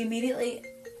 And we immediately...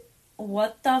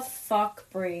 What the fuck,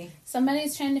 Brie?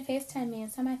 Somebody's trying to FaceTime me.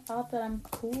 It's not my fault that I'm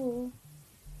cool.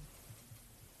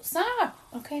 Stop!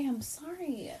 Okay, I'm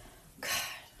sorry. God.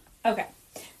 Okay.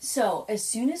 So, as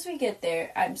soon as we get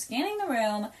there, I'm scanning the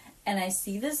room, and I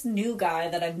see this new guy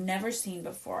that I've never seen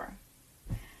before.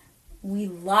 We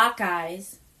lock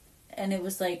eyes, and it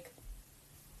was like...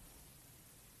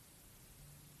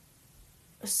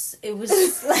 It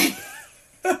was like...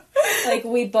 like,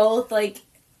 we both, like...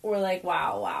 We're like,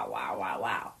 wow.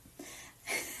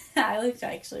 I looked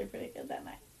actually pretty good that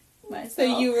night. Myself.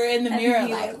 So you were in the mirror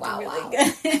like, wow.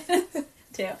 Good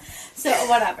too. So,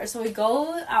 whatever. So we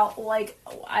go out, like,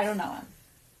 I don't know him.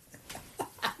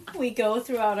 We go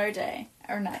throughout our day,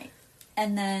 our night.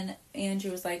 And then Andrew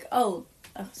was like, so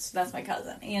that's my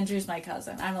cousin. Andrew's my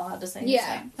cousin. I'm allowed to say his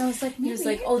name. I was like, he was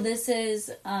like, this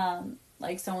is,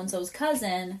 like, so-and-so's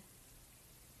cousin.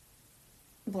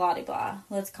 Blah, blah.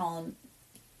 Let's call him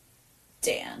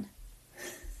Dan.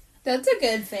 That's a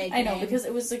good fake I know, name. because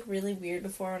it was, like, really weird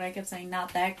before when I kept saying,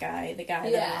 not that guy, the guy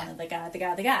that I wanted,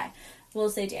 the guy. We'll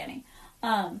say Danny.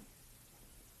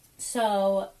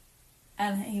 So,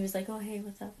 and he was like, oh, hey,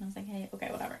 what's up? And I was like, hey, okay,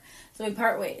 whatever. So we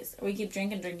part ways. We keep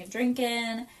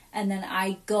drinking, and then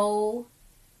I go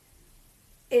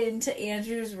into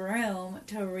Andrew's room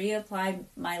to reapply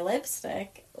my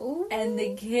lipstick. Ooh. And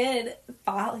the kid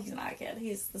he's not a kid,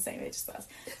 he's the same age as us.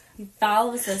 He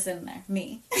follows us in there.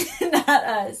 Me. Not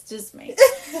us, just me.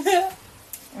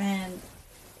 And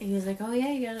he was like, oh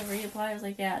yeah, you gotta reapply. I was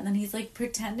like, yeah. And then he's like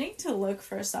pretending to look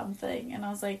for something. And I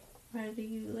was like, what are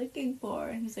you looking for?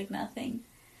 And he's like, nothing.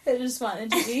 I just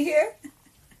wanted to be here.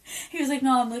 He was like,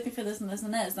 no, I'm looking for this and this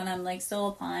and this. And I'm like still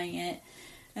applying it.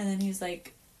 And then he's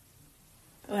like,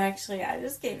 well, actually, I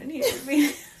just came in here to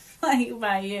be like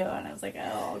by you. And I was like,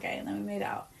 oh, okay. And then we made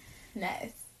out.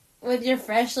 Nice. With your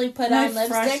freshly put on lipstick?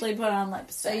 Freshly put on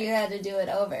lipstick. So you had to do it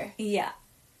over? Yeah.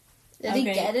 Did he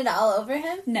get it all over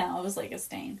him? No, it was like a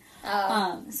stain.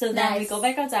 Oh. So then we go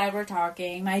back outside, we're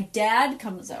talking. My dad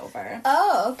comes over.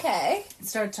 Oh, okay.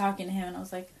 Started talking to him, and I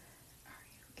was like, are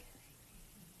you kidding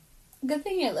me? Good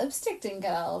thing your lipstick didn't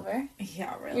get all over.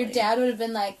 Yeah, really. Your dad would have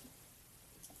been like...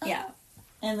 Oh. Yeah.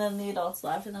 And then the adults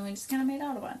left, and then we just kind of made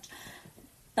out a bunch.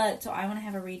 But, so I want to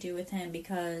have a redo with him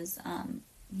because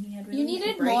he had really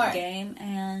a great game,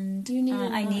 and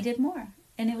I needed more.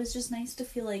 And it was just nice to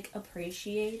feel, like,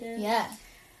 appreciated. Yeah.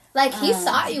 Like, he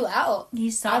sought you out. He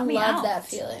sought me out. I love that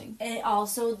feeling. And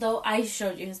also, though, I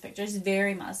showed you his picture. He's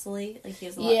very muscly. Like, he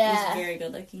has a lot. He's very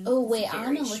good looking. Oh, wait, I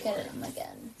want to look at him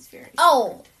again. He's very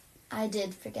short. I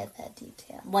did forget that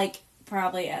detail. Like,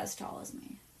 probably as tall as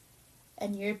me.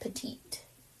 And you're petite.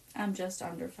 I'm just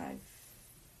under 5.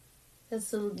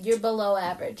 You're below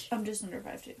average. I'm just under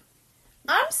 5'2".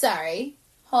 I'm sorry.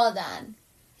 Hold on.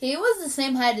 He was the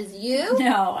same height as you?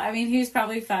 No, I mean, he was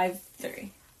probably 5'3".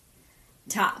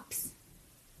 Tops.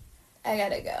 I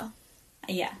gotta go.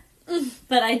 Yeah.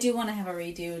 But I do want to have a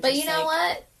redo. But you know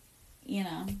what? You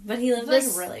know. But he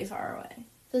lives, like, really far away.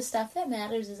 The stuff that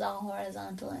matters is all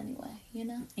horizontal anyway, you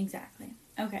know? Exactly.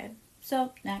 Okay.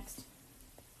 So, next.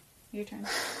 Your turn.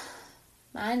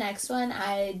 My next one,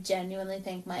 I genuinely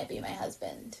think might be my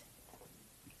husband.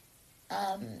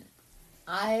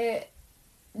 I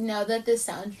know that this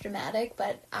sounds dramatic,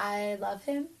 but I love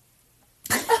him.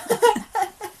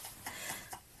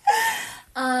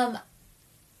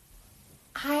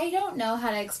 I don't know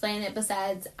how to explain it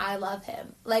besides I love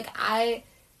him. Like,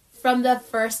 from the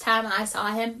first time I saw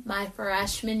him, my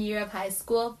freshman year of high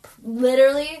school,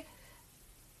 literally,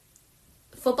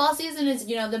 football season is,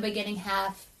 the beginning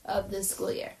half of the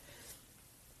school year.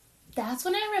 That's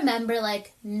when I remember,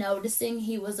 like, noticing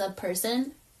he was a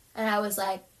person, and I was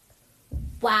like,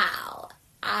 wow,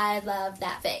 I love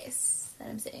that face that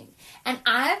I'm seeing. And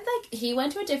he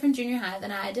went to a different junior high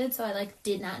than I did, so I,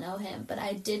 did not know him, but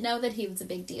I did know that he was a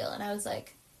big deal, and I was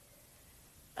like,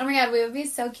 oh my god, we would be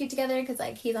so cute together, because,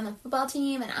 he's on the football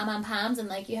team, and I'm on Palms,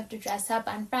 and, you have to dress up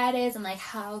on Fridays, and,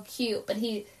 how cute, but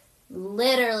he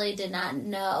literally did not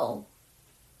know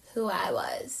who I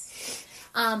was.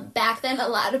 Back then, a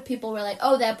lot of people were like,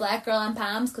 oh, that black girl on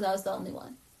Palms, because I was the only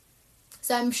one.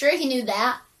 So I'm sure he knew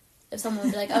that. If someone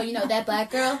would be like, oh, you know that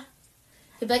black girl?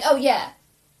 He'd be like, oh, yeah.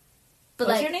 But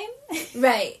What's like, your name?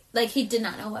 Right. Like, he did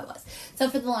not know who I was. So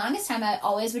for the longest time, I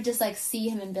always would just, like, see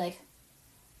him and be like,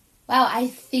 wow, I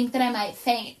think that I might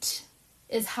faint,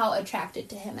 is how attracted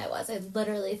to him I was. I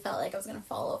literally felt like I was going to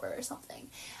fall over or something.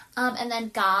 And then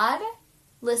God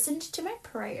listened to my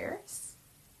prayers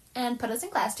and put us in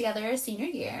class together senior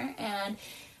year. And,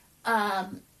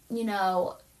 you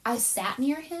know, I sat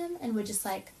near him and would just,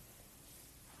 like,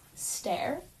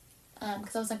 stare.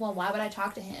 Because I was like, well, why would I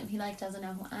talk to him? He, like, doesn't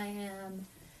know who I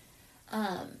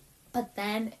am. But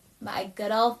then my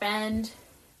good old friend,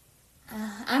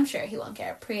 I'm sure he won't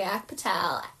care, Priyak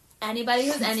Patel, anybody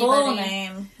who's anybody. Full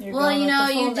name. Well, you know,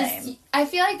 you just, name. I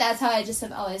feel like that's how I just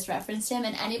have always referenced him,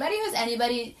 and anybody who's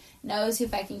anybody knows who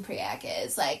fucking Priyak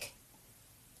is. Like,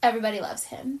 everybody loves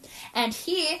him. And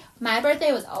my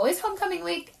birthday was always homecoming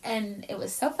week, and it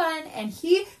was so fun, and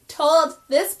he told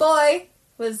this boy,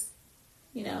 was,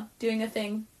 you know, doing a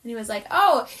thing, and he was like,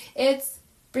 oh, it's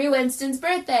Brie Winston's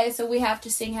birthday, so we have to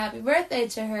sing happy birthday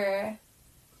to her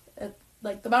at,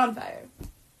 like, the bonfire.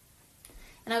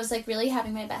 And I was, like, really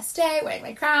having my best day, wearing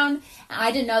my crown, and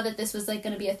I didn't know that this was, like,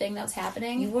 going to be a thing that was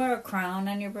happening. You wore a crown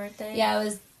on your birthday? Yeah, I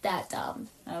was that dumb.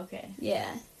 Okay. Yeah.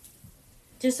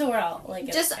 Just so we're all,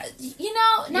 like... Just, you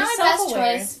know, not my best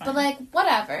choice, but, like,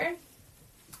 whatever.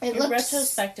 You're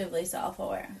retrospectively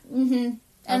self-aware. Mm-hmm. And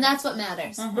okay. That's what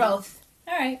matters. Uh-huh. Growth.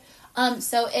 All right.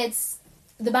 So it's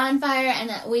the bonfire,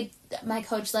 and my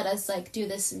coach let us, like, do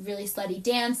this really slutty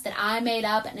dance that I made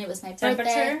up, and it was my birthday.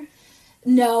 Temperature?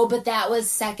 No, but that was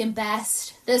second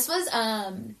best. This was,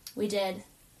 we did,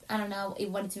 I don't know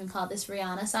what it's even called, this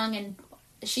Rihanna song, and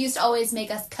she used to always make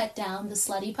us cut down the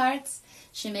slutty parts.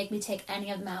 She'd make me take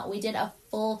any of them out. We did a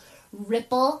full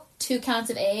ripple, 2 counts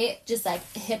of 8, just, like,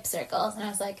 hip circles, and I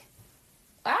was like,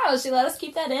 wow, she let us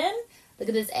keep that in? Look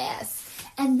at this ass.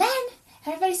 And then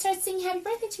everybody started singing happy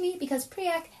birthday to me because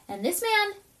Priyak and this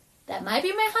man, that might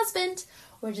be my husband,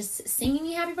 were just singing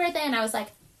me happy birthday, and I was like,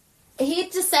 he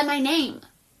just said my name.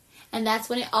 And that's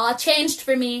when it all changed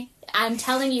for me. I'm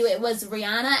telling you, it was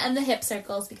Rihanna and the hip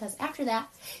circles, because after that,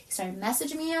 he started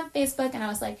messaging me on Facebook, and I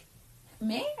was like,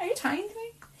 me? Are you talking to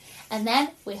me? And then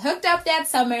we hooked up that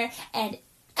summer, and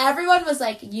everyone was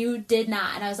like, you did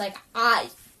not. And I was like, I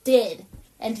did.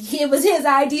 And it was his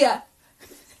idea.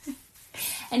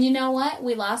 And you know what?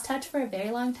 We lost touch for a very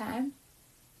long time.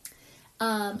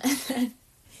 And then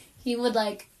he would,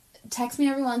 like, text me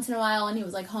every once in a while when he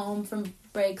was, like, home from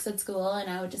breaks at school, and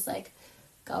I would just, like,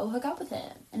 go hook up with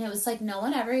him. And it was like no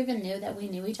one ever even knew that we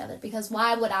knew each other, because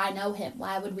why would I know him?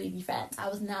 Why would we be friends? I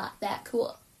was not that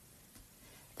cool.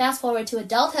 Fast forward to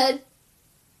adulthood.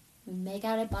 We make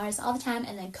out at bars all the time,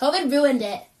 and then COVID ruined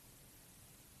it.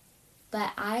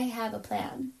 But I have a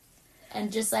plan.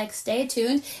 And just, like, stay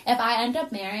tuned. If I end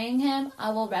up marrying him,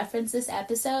 I will reference this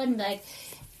episode and be like,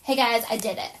 hey guys, I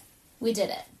did it. We did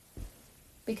it.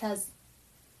 Because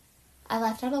I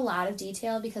left out a lot of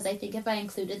detail, because I think if I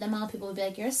included them all, people would be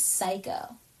like, you're a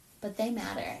psycho. But they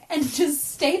matter. And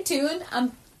just stay tuned.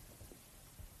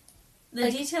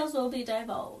 The details will be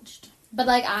divulged. But,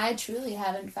 like, I truly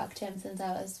haven't fucked him since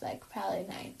I was, like, probably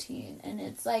 19. And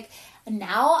it's, like,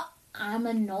 now I'm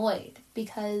annoyed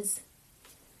because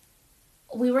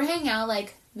we were hanging out,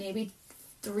 like, maybe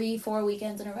 3-4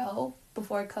 weekends in a row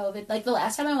before COVID. Like, the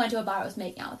last time I went to a bar, I was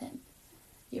making out with him.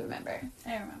 You remember?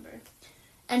 I remember.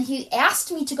 And he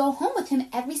asked me to go home with him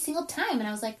every single time. And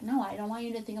I was like, no, I don't want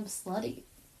you to think I'm slutty.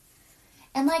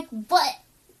 And, like, what?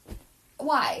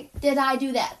 Why did I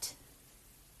do that?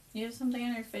 You have something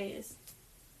on your face.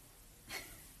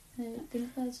 I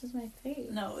think that's just my face.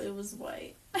 No, it was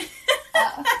white.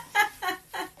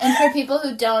 And for people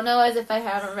who don't know, as if I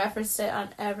haven't referenced it on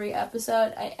every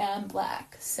episode, I am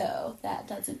black. So that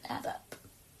doesn't add up.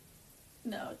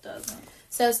 No, it doesn't.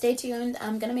 So stay tuned.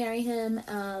 I'm going to marry him.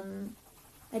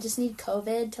 I just need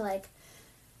COVID to, like,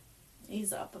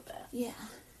 ease up a bit. Yeah.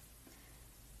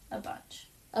 A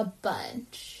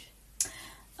bunch.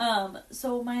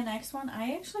 So my next one,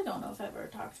 I actually don't know if I've ever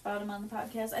talked about him on the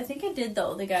podcast. I think I did,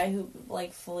 though. The guy who,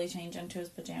 like, fully changed into his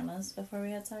pajamas before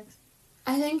we had sex.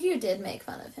 I think you did make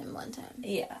fun of him one time.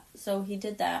 Yeah. So he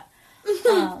did that.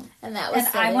 And that was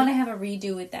silly. I want to have a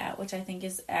redo with that, which I think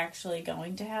is actually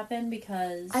going to happen,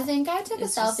 because I think I took a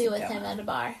selfie with him at a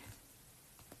bar.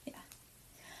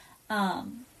 Yeah.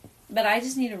 But I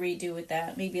just need a redo with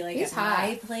that. Maybe, like, He's at hot.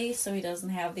 my place, so he doesn't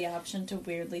have the option to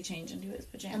weirdly change into his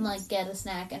pajamas. And, like, get a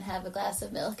snack and have a glass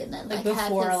of milk, and then, like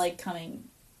before, have his... like, coming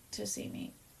to see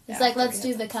me. He's like, let's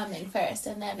do the coming first,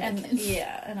 and then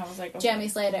yeah, and I was like, okay.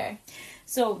 jammies later.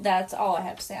 So that's all I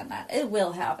have to say on that. It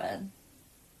will happen.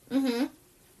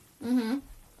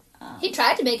 He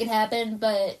tried to make it happen,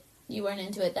 but you weren't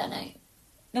into it that night.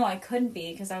 No, I couldn't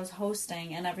be because I was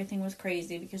hosting and everything was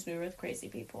crazy because we were with crazy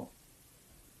people.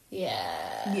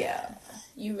 Yeah. Yeah.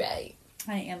 You right.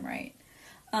 I am right.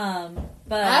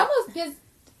 But I almost get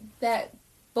that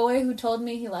boy who told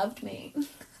me he loved me.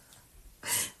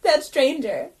 That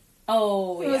stranger.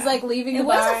 Oh, yeah. It was like leaving the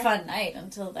bar. It was a fun night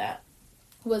until that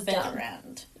was bitter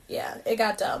end. Yeah, it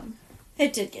got dumb.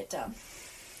 It did get dumb.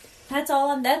 That's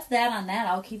that on that.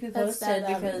 I'll keep you posted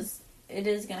because it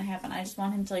is going to happen. I just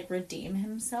want him to, like, redeem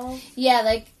himself. Yeah,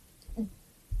 like,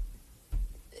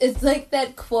 it's like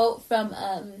that quote from,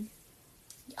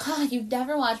 you've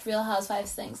never watched Real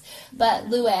Housewives things, but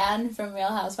Luann from Real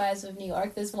Housewives of New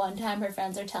York, this one time her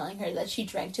friends are telling her that she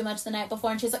drank too much the night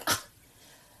before, and she's like,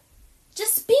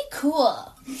 just be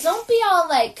cool. Don't be all,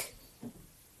 like,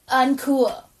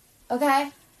 uncool,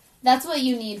 okay? That's what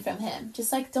you need from him.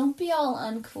 Just, like, don't be all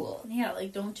uncool. Yeah,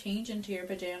 like, don't change into your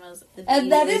pajamas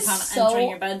and that is so entering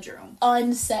your bedroom.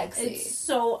 Unsexy. It's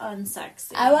so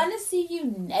unsexy. I want to see you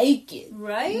naked.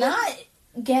 Right? Not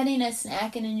getting a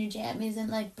snack in your jammies and,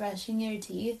 like, brushing your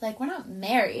teeth. Like, we're not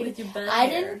married. With your bed I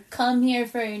hair. didn't come here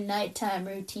for your nighttime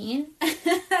routine.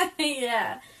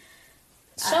 Yeah.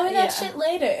 Show me that shit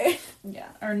later. Yeah,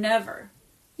 or never.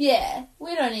 Yeah,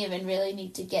 we don't even really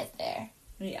need to get there.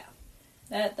 Yeah.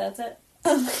 That's it.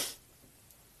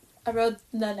 I wrote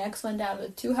the next one down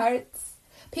with 2 hearts.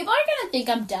 People are going to think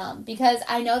I'm dumb because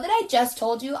I know that I just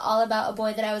told you all about a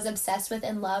boy that I was obsessed with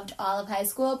and loved all of high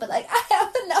school, but, like, I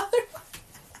have another one.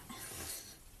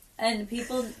 And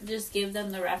people just give them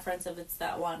the reference of it's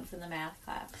that one from the math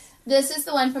class. This is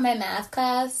the one from my math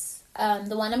class.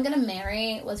 The one I'm going to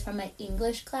marry was from my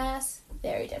English class.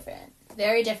 Very different.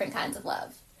 Very different kinds of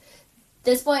love.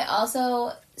 This boy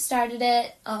also started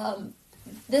it.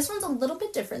 This one's a little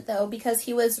bit different, though, because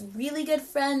he was really good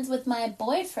friends with my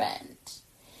boyfriend.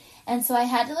 And so I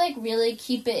had to, like, really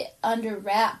keep it under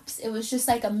wraps. It was just,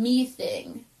 like, a me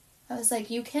thing. I was like,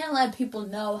 you can't let people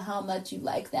know how much you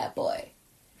like that boy.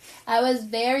 I was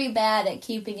very bad at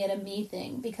keeping it a me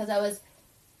thing because I was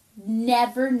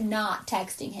never not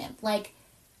texting him. Like,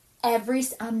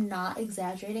 I'm not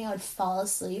exaggerating, I would fall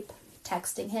asleep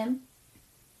texting him.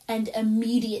 And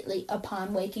immediately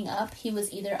upon waking up, he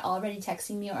was either already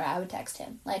texting me or I would text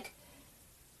him. Like,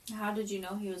 how did you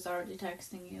know he was already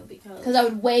texting you? Because I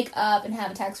would wake up and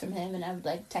have a text from him, and I would,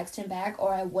 like, text him back,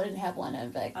 or I wouldn't have one. I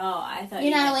would be like, oh, I thought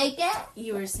you're not awake yet?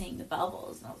 You were seeing the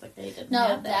bubbles, and I was like, they didn't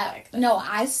have that back then. No,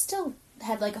 I still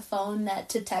had, like, a phone that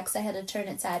to text, I had to turn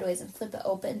it sideways and flip it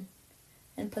open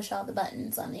and push all the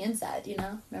buttons on the inside, you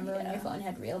know? Remember when your phone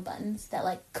had real buttons that,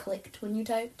 like, clicked when you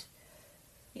typed?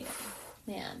 Yeah.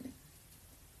 Man,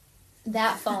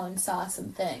 that phone saw some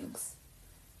things.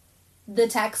 The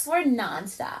texts were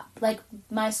nonstop. Like,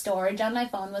 my storage on my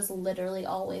phone was literally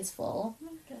always full. Oh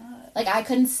my god. Like, I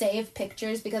couldn't save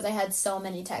pictures because I had so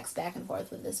many texts back and forth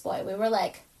with this boy. We were,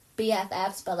 like,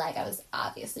 BFFs, but, like, I was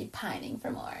obviously pining for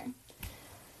more.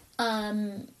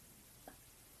 I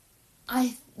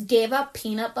gave up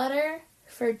peanut butter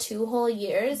for 2 whole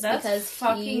years. That's because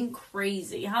fucking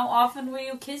crazy. How often were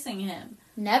you kissing him?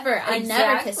 Never. Exactly. I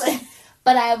never kissed him.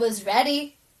 But I was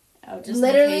ready. Oh, just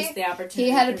literally, in case the opportunity. He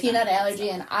had a peanut allergy,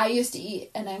 and I used to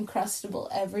eat an Uncrustable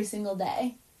every single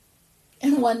day.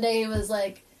 And one day he was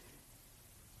like,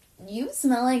 you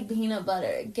smell like peanut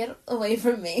butter. Get away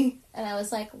from me. And I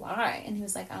was like, why? And he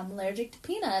was like, I'm allergic to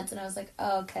peanuts. And I was like,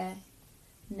 oh, okay.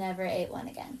 Never ate one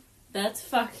again. That's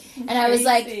fucking And I was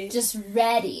like, just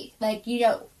ready. Like, you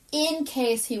know, in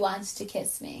case he wants to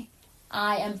kiss me,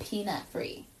 I am peanut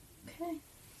free. Okay.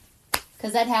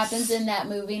 Because that happens in that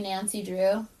movie, Nancy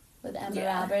Drew, with Emma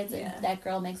Roberts. And yeah. that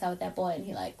girl makes out with that boy, and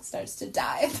he, like, starts to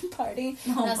die at the party.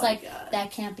 And I was like, God.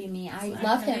 that can't be me. I It's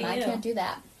love him. not I you. can't do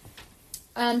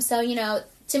that. So, you know,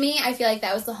 to me, I feel like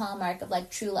that was the hallmark of, like,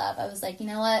 true love. I was like, you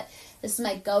know what? This is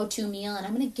my go-to meal, and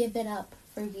I'm going to give it up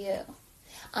for you.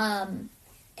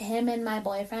 Him and my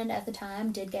boyfriend at the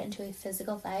time did get into a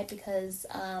physical fight because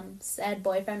said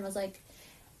boyfriend was like,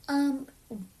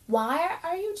 why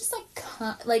are you just,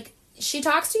 like, she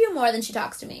talks to you more than she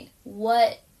talks to me.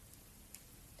 What?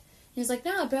 He was like,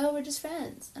 no, bro, we're just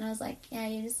friends. And I was like, yeah,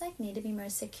 you just, like, need to be more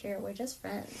secure. We're just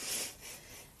friends.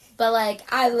 But, like,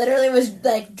 I literally was,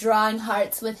 like, drawing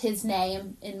hearts with his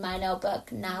name in my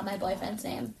notebook, not my boyfriend's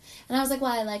name. And I was like,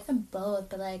 well, I like them both,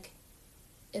 but, like,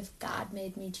 if God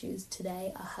made me choose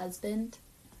today a husband,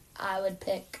 I would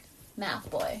pick Math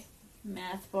Boy.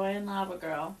 Math Boy and Lava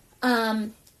Girl.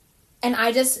 And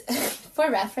I just,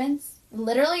 for reference,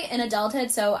 literally in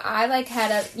adulthood, so I, like,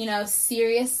 had a, you know,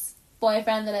 serious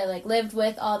boyfriend that I, like, lived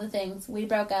with, all the things. We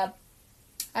broke up.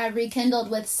 I rekindled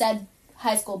with said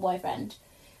high school boyfriend.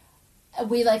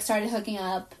 We, like, started hooking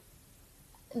up.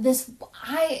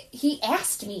 He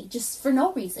asked me, just for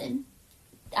no reason,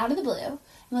 out of the blue, and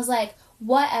was like,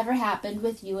 whatever happened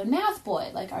with you and Math Boy?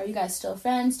 Like, are you guys still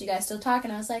friends? Do you guys still talk?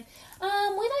 And I was like, we,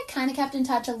 like, kind of kept in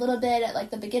touch a little bit at,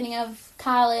 like, the beginning of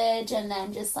college, and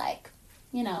then just, like,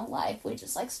 you know, life, we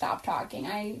just, like, stopped talking.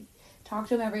 I talk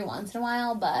to him every once in a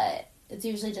while, but it's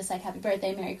usually just, like, happy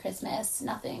birthday, Merry Christmas,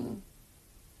 nothing,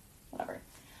 whatever.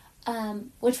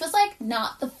 Which was, like,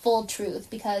 not the full truth,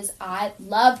 because I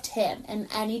loved him, and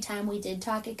anytime we did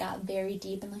talk, it got very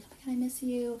deep, and, like, oh my god, I miss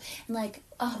you, and, like,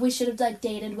 oh, we should have, like,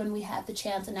 dated when we had the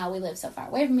chance, and now we live so far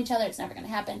away from each other, it's never gonna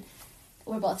happen.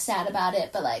 We're both sad about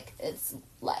it, but, like, it's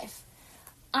life.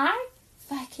 I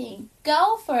fucking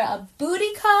go for a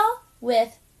booty call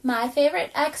with my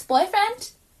favorite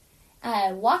ex-boyfriend.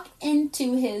 I walk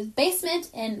into his basement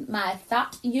in my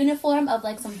thought uniform of,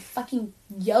 like, some fucking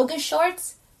yoga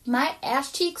shorts. My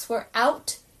ass cheeks were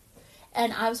out,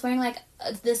 and I was wearing, like,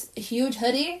 this huge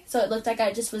hoodie, so it looked like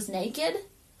I just was naked,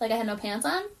 like I had no pants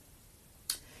on.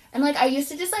 And, like, I used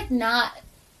to just, like, not,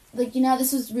 like, you know,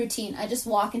 this was routine. I just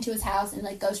walk into his house and,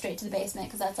 like, go straight to the basement,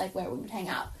 because that's, like, where we would hang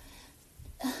out.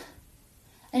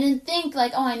 I didn't think,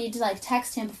 like, oh, I need to, like,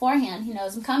 text him beforehand. He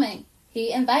knows I'm coming.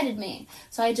 He invited me.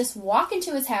 So I just walk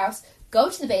into his house, go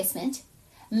to the basement.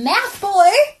 Math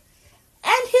Boy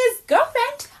and his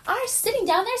girlfriend are sitting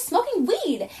down there smoking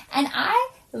weed. And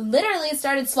I literally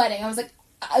started sweating. I was like,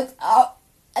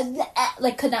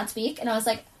 like, could not speak. And I was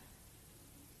like,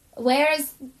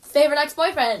 where's favorite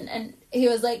ex-boyfriend? And he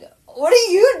was like, what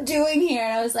are you doing here?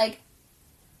 And I was like,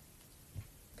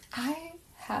 I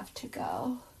have to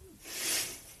go.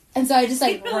 And so I just,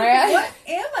 like, ran. What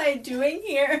am I doing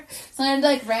here? So I,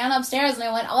 like, ran upstairs, and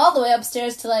I went all the way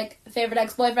upstairs to, like, favorite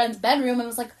ex-boyfriend's bedroom, and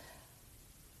was like,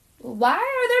 why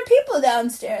are there people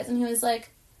downstairs? And he was like,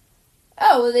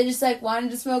 oh, well, they just, like,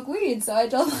 wanted to smoke weed, so I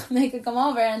told them they could come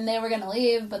over, and they were gonna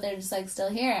leave, but they're just, like, still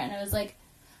here. And I was like,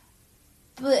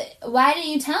 but why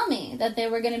didn't you tell me that they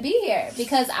were gonna be here?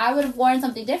 Because I would have worn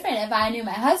something different if I knew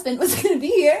my husband was gonna be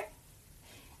here.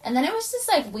 And then it was just,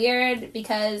 like, weird,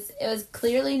 because it was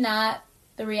clearly not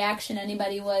the reaction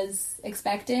anybody was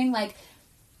expecting. Like,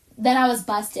 then I was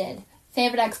busted.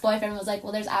 Favorite ex-boyfriend was like,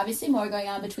 well, there's obviously more going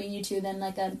on between you two than,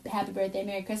 like, a happy birthday,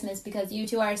 Merry Christmas, because you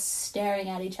two are staring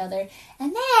at each other.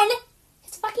 And then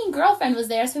his fucking girlfriend was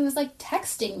there, so he was, like,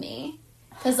 texting me.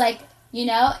 Because, like, you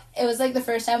know, it was, like, the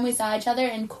first time we saw each other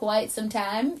in quite some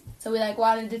time. So we, like,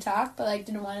 wanted to talk, but, like,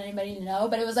 didn't want anybody to know.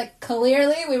 But it was, like,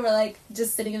 clearly we were, like,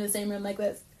 just sitting in the same room like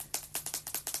this.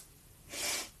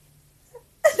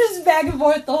 Just back and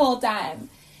forth the whole time.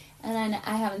 And then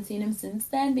I haven't seen him since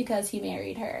then because he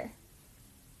married her.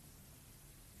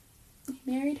 He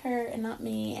married her and not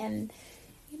me, and,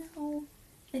 you know,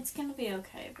 it's gonna be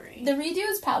okay, Brie. the redo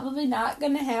is probably not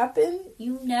gonna happen.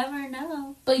 You never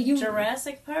know. But you...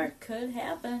 Jurassic Park could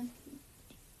happen.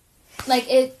 Like,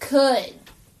 it could.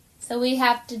 So we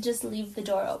have to just leave the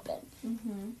door open.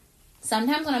 Mm-hmm.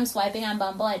 Sometimes when I'm swiping on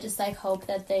Bumble, I just, like, hope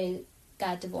that they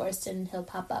got divorced and he'll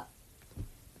pop up.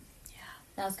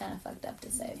 That was kind of fucked up to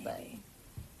say, maybe.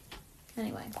 But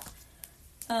anyway.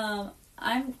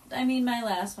 I mean, my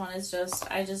last one is just,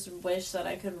 I just wish that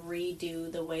I could redo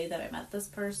the way that I met this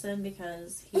person,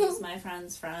 because he's my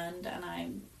friend's friend and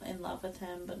I'm in love with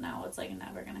him, but now it's, like,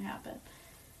 never gonna happen.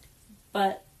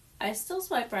 But I still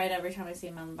swipe right every time I see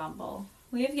him on Bumble.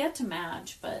 We have yet to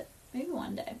match, but maybe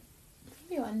one day.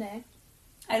 Maybe one day.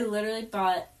 I literally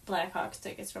bought Blackhawks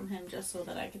tickets from him just so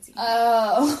that I could see him.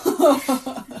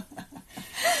 Oh.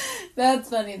 That's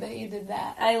funny that you did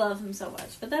that. I love him so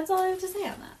much, but that's all I have to say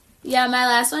on that. Yeah, my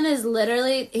last one is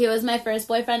literally, he was my first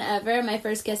boyfriend ever, my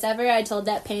first kiss ever. I told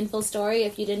that painful story.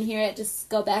 If you didn't hear it, just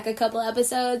go back a couple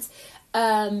episodes.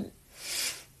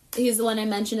 He's the one I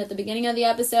mentioned at the beginning of the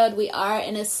episode. We are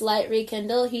in a slight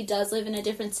rekindle. He does live in a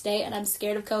different state, and I'm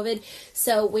scared of COVID.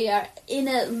 So we are in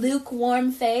a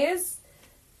lukewarm phase.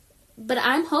 But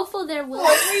I'm hopeful there will.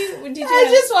 I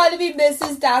just want to be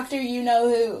Mrs. Dr.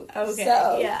 You-Know-Who. Okay,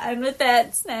 so. yeah, I'm with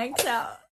that. Snacks out.